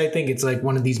business. I think it's like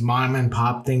one of these mom and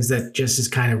pop things that just is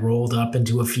kind of rolled up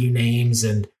into a few names.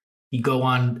 And you go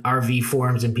on RV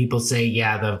forums and people say,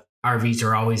 yeah, the RVs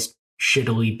are always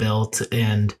shittily built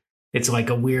and it's like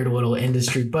a weird little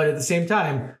industry. But at the same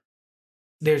time,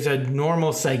 there's a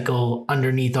normal cycle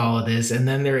underneath all of this. And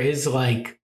then there is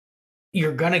like,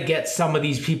 you're going to get some of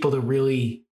these people to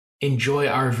really enjoy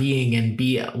RVing and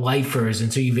be lifers.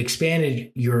 And so you've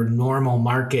expanded your normal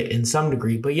market in some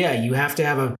degree. But yeah, you have to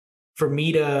have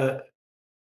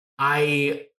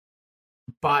I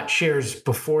bought shares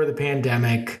before the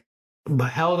pandemic,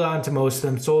 but held on to most of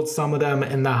them, sold some of them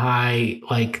in the high,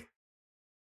 like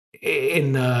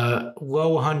in the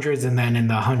low hundreds, and then in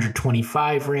the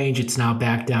 125 range. It's now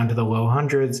back down to the low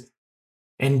hundreds.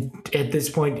 And at this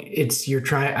point,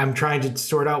 I'm trying to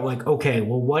sort out like, okay,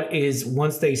 well,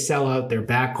 once they sell out their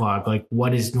backlog, like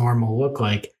what does normal look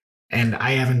like? And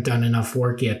I haven't done enough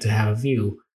work yet to have a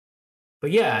view.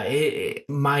 But yeah,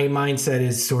 my mindset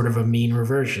is sort of a mean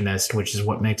reversionist, which is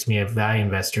what makes me a value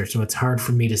investor. So it's hard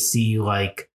for me to see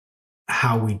like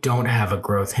how we don't have a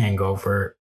growth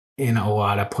hangover in a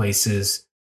lot of places.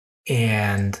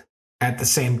 And at the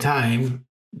same time,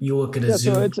 you look at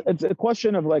Zoom. So it's a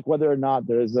question of like whether or not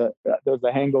there's a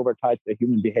hangover tied to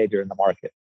human behavior in the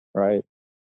market, right?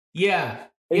 Yeah.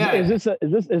 Is this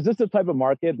the type of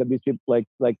market that these people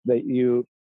like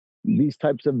these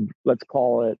types of, let's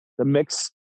call it the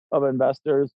mix of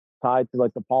investors tied to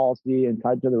like the policy and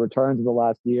tied to the returns of the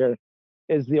last year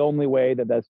is the only way that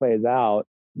this plays out,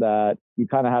 that you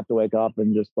kind of have to wake up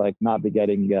and just like not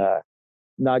getting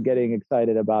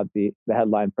excited about the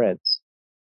headline prints.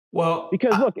 Well,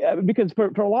 because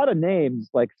for a lot of names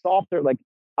like software, like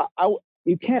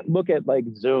you can't look at like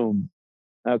Zoom,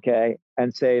 okay,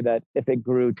 and say that if it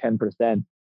grew 10%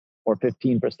 or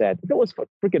 15%, if it was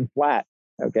freaking flat,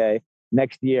 okay,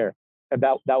 next year,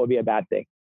 that would be a bad thing.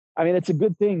 I mean, it's a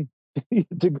good thing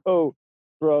to go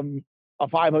from a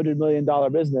 $500 million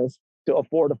business to a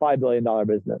 $4 to $5 billion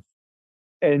business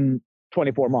in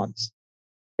 24 months.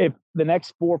 If the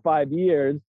next 4 or 5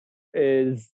 years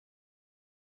is,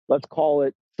 let's call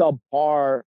it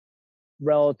subpar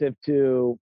relative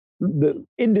to the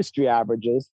industry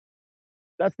averages,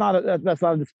 that's not a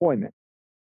disappointment.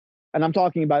 And I'm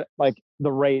talking about like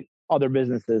the rate other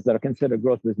businesses that are considered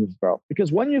growth businesses grow.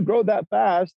 Because when you grow that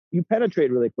fast, you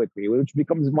penetrate really quickly, which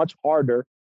becomes much harder,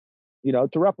 to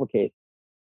replicate.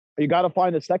 You got to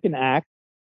find a second act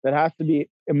that has to be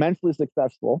immensely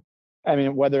successful. I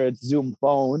mean, whether it's Zoom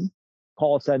phone,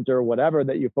 call center, whatever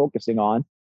that you're focusing on,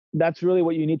 that's really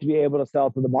what you need to be able to sell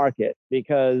to the market.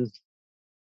 Because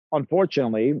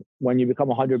unfortunately, when you become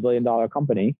a $100 billion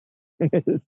company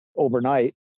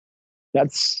overnight,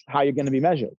 that's how you're going to be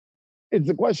measured. It's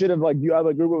a question of like, do you have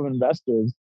a group of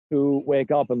investors who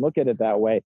wake up and look at it that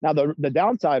way? Now, the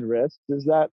downside risk is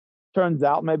that turns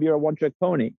out maybe you're a one-trick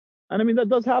pony. And I mean, that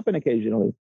does happen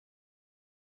occasionally.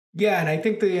 Yeah, and I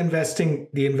think the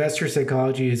investor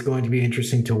psychology is going to be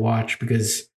interesting to watch,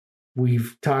 because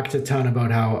we've talked a ton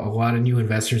about how a lot of new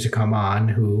investors have come on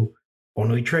who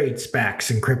only trade SPACs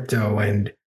and crypto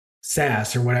and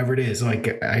SaaS or whatever it is,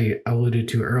 like I alluded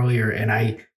to earlier. And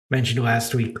I mentioned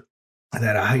last week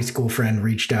that a high school friend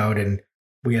reached out and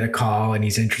we had a call, and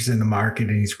he's interested in the market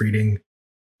and he's reading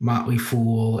Motley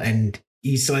Fool. And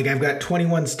he's like, I've got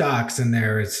 21 stocks in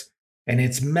there. And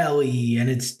it's Melly and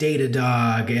it's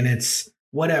Datadog and it's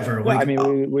whatever. Yeah, like, I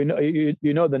mean, we know you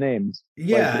know the names.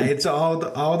 Yeah, like, it's all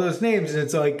those names, and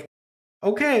it's like,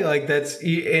 okay, like that's,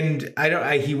 and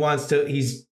he wants to.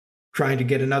 He's trying to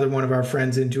get another one of our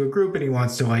friends into a group, and he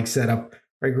wants to like set up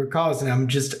regular calls. And I'm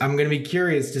going to be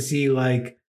curious to see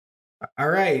like, all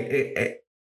right,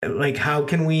 like how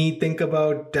can we think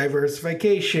about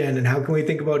diversification, and how can we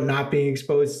think about not being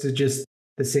exposed to just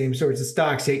the same sorts of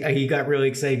stocks? He got really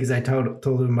excited because I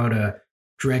told him about a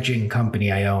dredging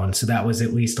company I own. So that was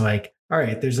at least like, all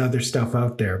right, there's other stuff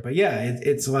out there. But yeah,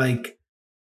 it's like,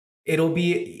 it'll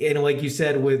be, and like you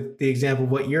said, with the example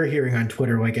of what you're hearing on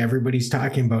Twitter, like everybody's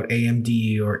talking about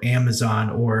AMD or Amazon,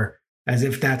 or as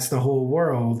if that's the whole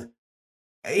world,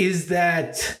 is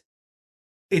that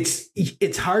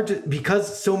it's hard to,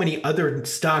 because so many other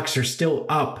stocks are still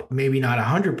up, maybe not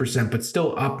 100%, but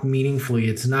still up meaningfully.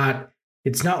 It's not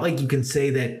like you can say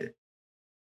that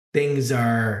things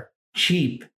are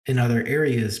cheap in other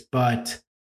areas, but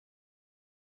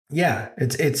yeah,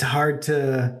 it's hard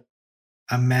to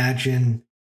imagine.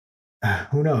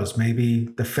 Who knows? Maybe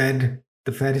the Fed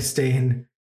is staying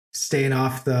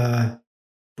off the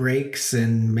brakes,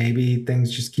 and maybe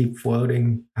things just keep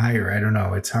floating higher. I don't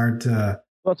know. It's hard to.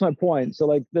 That's my point. So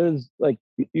like, there's like,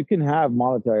 you can have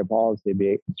monetary policy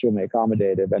be extremely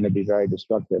accommodative and it'd be very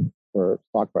destructive for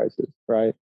stock prices,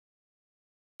 right?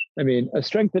 I mean, a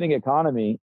strengthening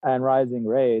economy and rising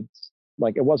rates,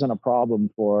 like it wasn't a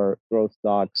problem for growth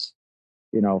stocks,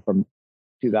 from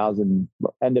 2000,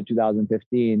 end of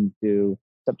 2015 to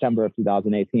September of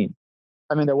 2018.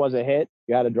 I mean, there was a hit,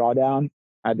 you had a drawdown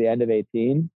at the end of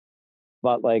 18,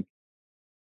 but like,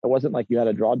 it wasn't like you had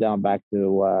a drawdown back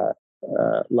to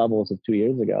levels of 2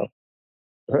 years ago,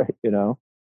 right? I mean,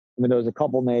 there was a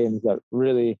couple names that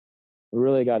really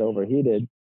got overheated,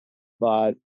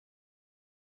 but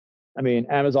I mean,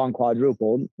 Amazon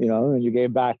quadrupled, and you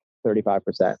gave back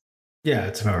 35%. Yeah,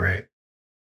 that's about right.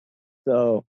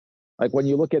 So like, when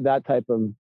you look at that type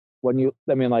of,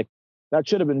 that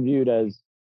should have been viewed as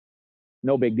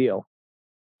no big deal.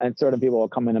 And certain people will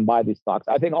come in and buy these stocks.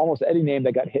 I think almost any name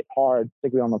that got hit hard,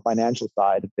 particularly on the financial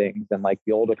side of things and like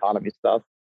the old economy stuff,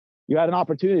 you had an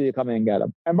opportunity to come in and get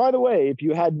them. And by the way, if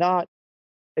you had not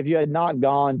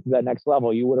gone to that next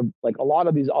level, you would have, like, a lot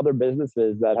of these other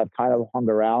businesses that have kind of hung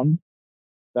around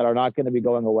that are not going to be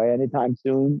going away anytime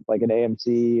soon, like an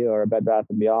AMC or a Bed Bath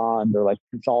 & Beyond, or like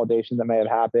consolidation that may have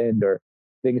happened, or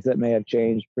things that may have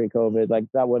changed pre-COVID, like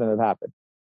that wouldn't have happened.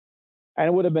 And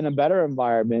it would have been a better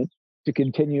environment to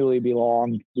continually be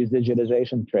long these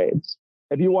digitization trades.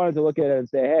 If you wanted to look at it and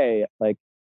say, hey, like,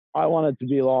 I wanted to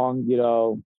be long,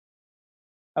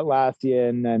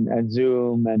 Atlassian and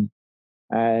Zoom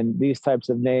and these types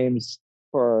of names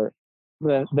for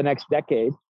the next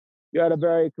decade, you had a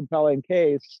very compelling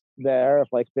case there if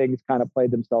like things kind of played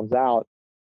themselves out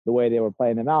the way they were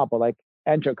playing them out. But like,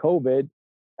 enter COVID,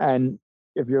 and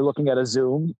if you're looking at a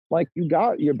Zoom, like, you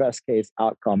got your best case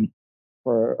outcome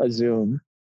for a Zoom,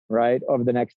 right, over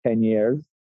the next 10 years.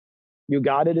 You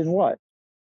got it in what?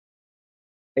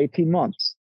 18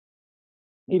 months,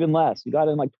 even less. You got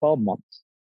it in like 12 months.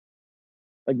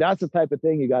 Like, that's the type of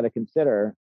thing you got to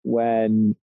consider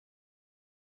when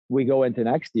we go into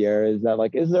next year, is that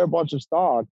like, is there a bunch of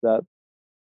stocks that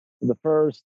the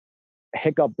first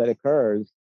hiccup that occurs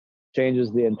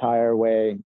changes the entire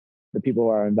way the people who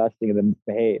are investing in them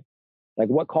behave? Like,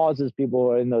 what causes people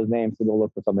who are in those names to go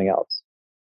look for something else?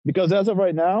 Because as of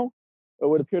right now, it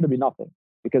would appear to be nothing.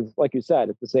 Because like you said,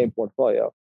 it's the same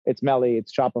portfolio. It's Melly,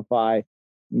 it's Shopify,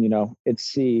 it's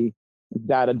C, it's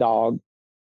Datadog,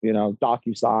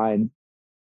 DocuSign,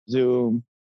 Zoom,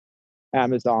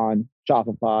 Amazon,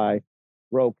 Shopify,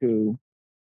 Roku.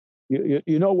 You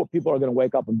know what people are going to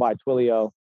wake up and buy?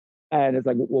 Twilio. And it's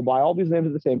like, we'll buy all these names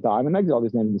at the same time and exit all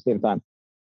these names at the same time.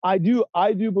 I do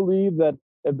believe that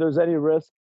if there's any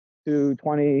risk to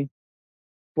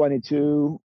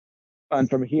 2022 and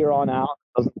from here on out,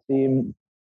 it doesn't seem,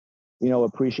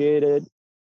 appreciated,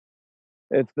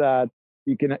 it's that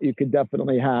you can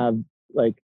definitely have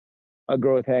like a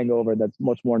growth hangover that's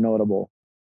much more notable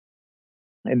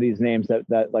in these names that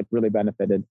like really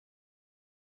benefited.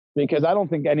 Because I don't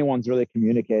think anyone's really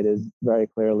communicated very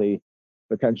clearly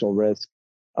potential risk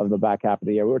of the back half of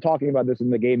the year. We were talking about this in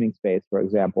the gaming space, for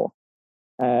example.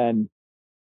 And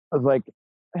I was like,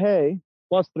 hey,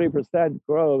 plus 3%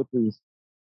 growth is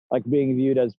like being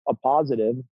viewed as a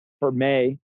positive for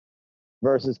May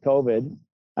versus COVID.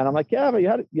 And I'm like, yeah, but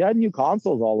you had new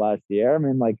consoles all last year. I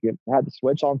mean, like, you had the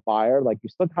Switch on fire. Like, you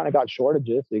still kind of got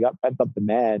shortages, so you got pent up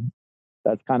demand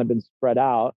that's kind of been spread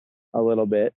out a little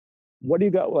bit. What do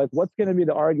you got? Like, what's going to be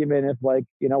the argument if, like,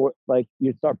 like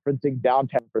you start printing down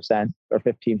 10% or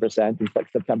 15% in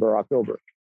like September or October?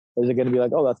 Is it going to be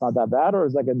like, oh, that's not that bad? Or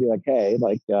is that going to be like, hey,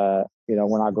 like, we're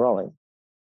not growing?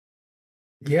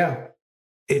 Yeah.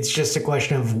 it's just a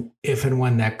question of if and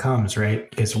when that comes, right?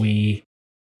 Because we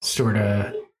sort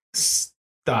of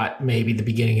thought maybe the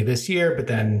beginning of this year, but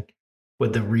then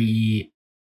with the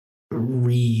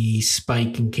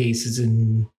re-spike in cases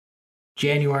in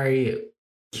January,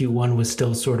 Q1 was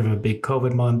still sort of a big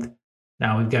COVID month.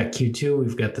 Now we've got Q2,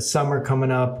 we've got the summer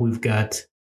coming up, we've got,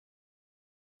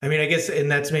 I mean, I guess,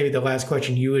 and that's maybe the last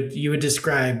question. You had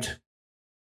described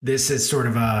this as sort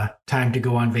of a time to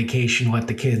go on vacation, let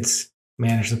the kids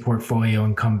manage the portfolio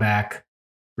and come back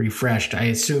refreshed. I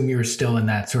assume you're still in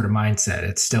that sort of mindset.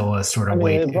 It's still a sort of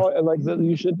wait.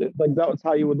 You should, like, that was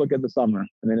how you would look at the summer.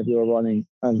 I mean, if you were running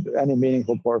any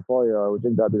meaningful portfolio, I would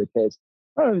think that'd be the case.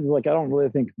 I don't really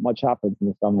think much happens in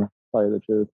the summer, to tell you the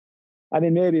truth. I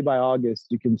mean, maybe by August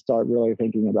you can start really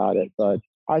thinking about it, but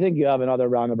I think you have another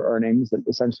round of earnings that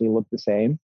essentially look the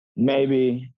same.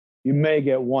 Maybe you may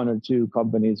get one or two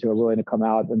companies who are willing to come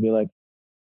out and be like,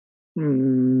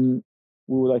 we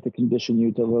would like to condition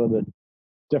you to a little bit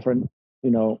different,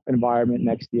 environment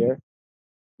next year.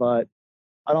 But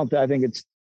I think it's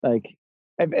like,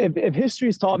 if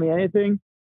history's taught me anything,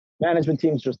 management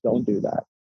teams just don't do that.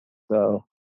 So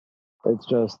it's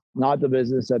just not the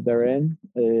business that they're in.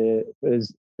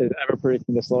 Is ever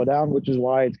predicting the slowdown, which is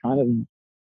why it's kind of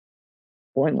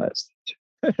pointless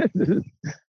to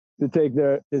take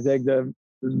their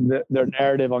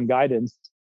narrative on guidance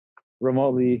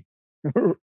remotely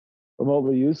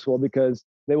useful, because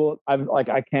they will.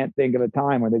 I can't think of a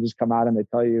time where they just come out and they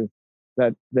tell you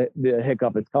that the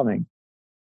hiccup is coming.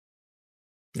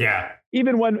 Yeah.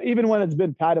 Even when it's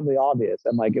been patently obvious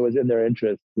and like it was in their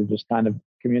interest to just kind of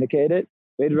communicate it,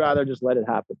 they'd rather just let it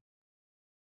happen.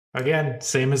 Again,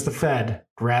 same as the Fed.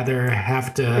 Rather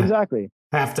have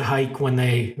to hike when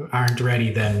they aren't ready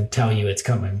than tell you it's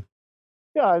coming.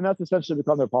 Yeah, and that's essentially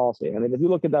become their policy. I mean, if you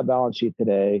look at that balance sheet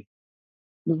today,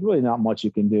 there's really not much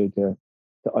you can do to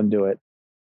undo it.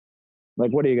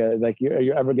 Like, what are you gonna like? Are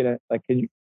you ever gonna like? Can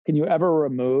you ever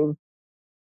remove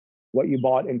what you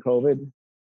bought in COVID?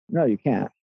 No, you can't.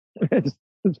 It's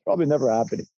probably never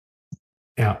happening.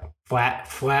 Yeah,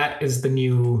 flat is the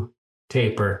new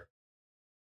taper.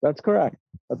 That's correct.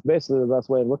 That's basically the best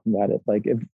way of looking at it. Like,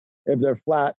 if they're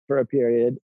flat for a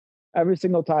period, every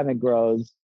single time it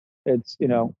grows, it's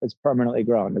permanently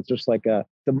grown. It's just like a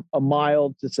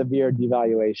mild to severe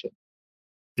devaluation.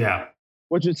 Yeah,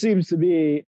 which it seems to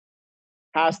be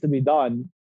has to be done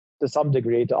to some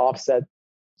degree to offset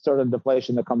sort of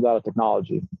deflation that comes out of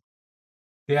technology.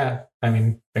 Yeah, I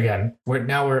mean, again, we're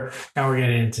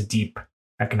getting into deep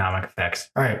economic effects.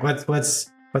 All right,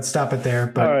 let's stop it there.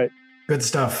 But all right, good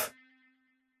stuff.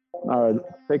 All right,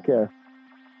 take care.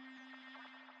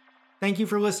 Thank you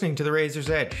for listening to The Razor's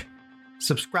Edge.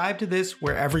 Subscribe to this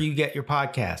wherever you get your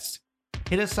podcasts.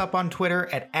 Hit us up on Twitter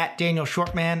at Daniel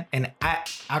Shortman and at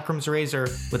Akram's Razor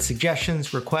with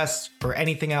suggestions, requests, or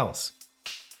anything else.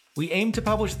 We aim to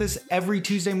publish this every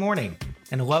Tuesday morning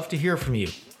and love to hear from you.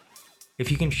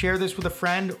 If you can share this with a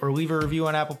friend or leave a review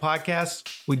on Apple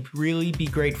Podcasts, we'd really be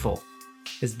grateful,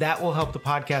 as that will help the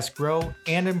podcast grow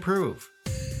and improve.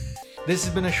 This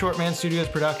has been a Shortman Studios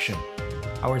production.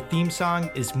 Our theme song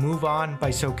is Move On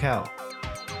by Soquel.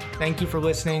 Thank you for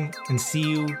listening, and see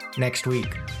you next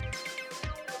week.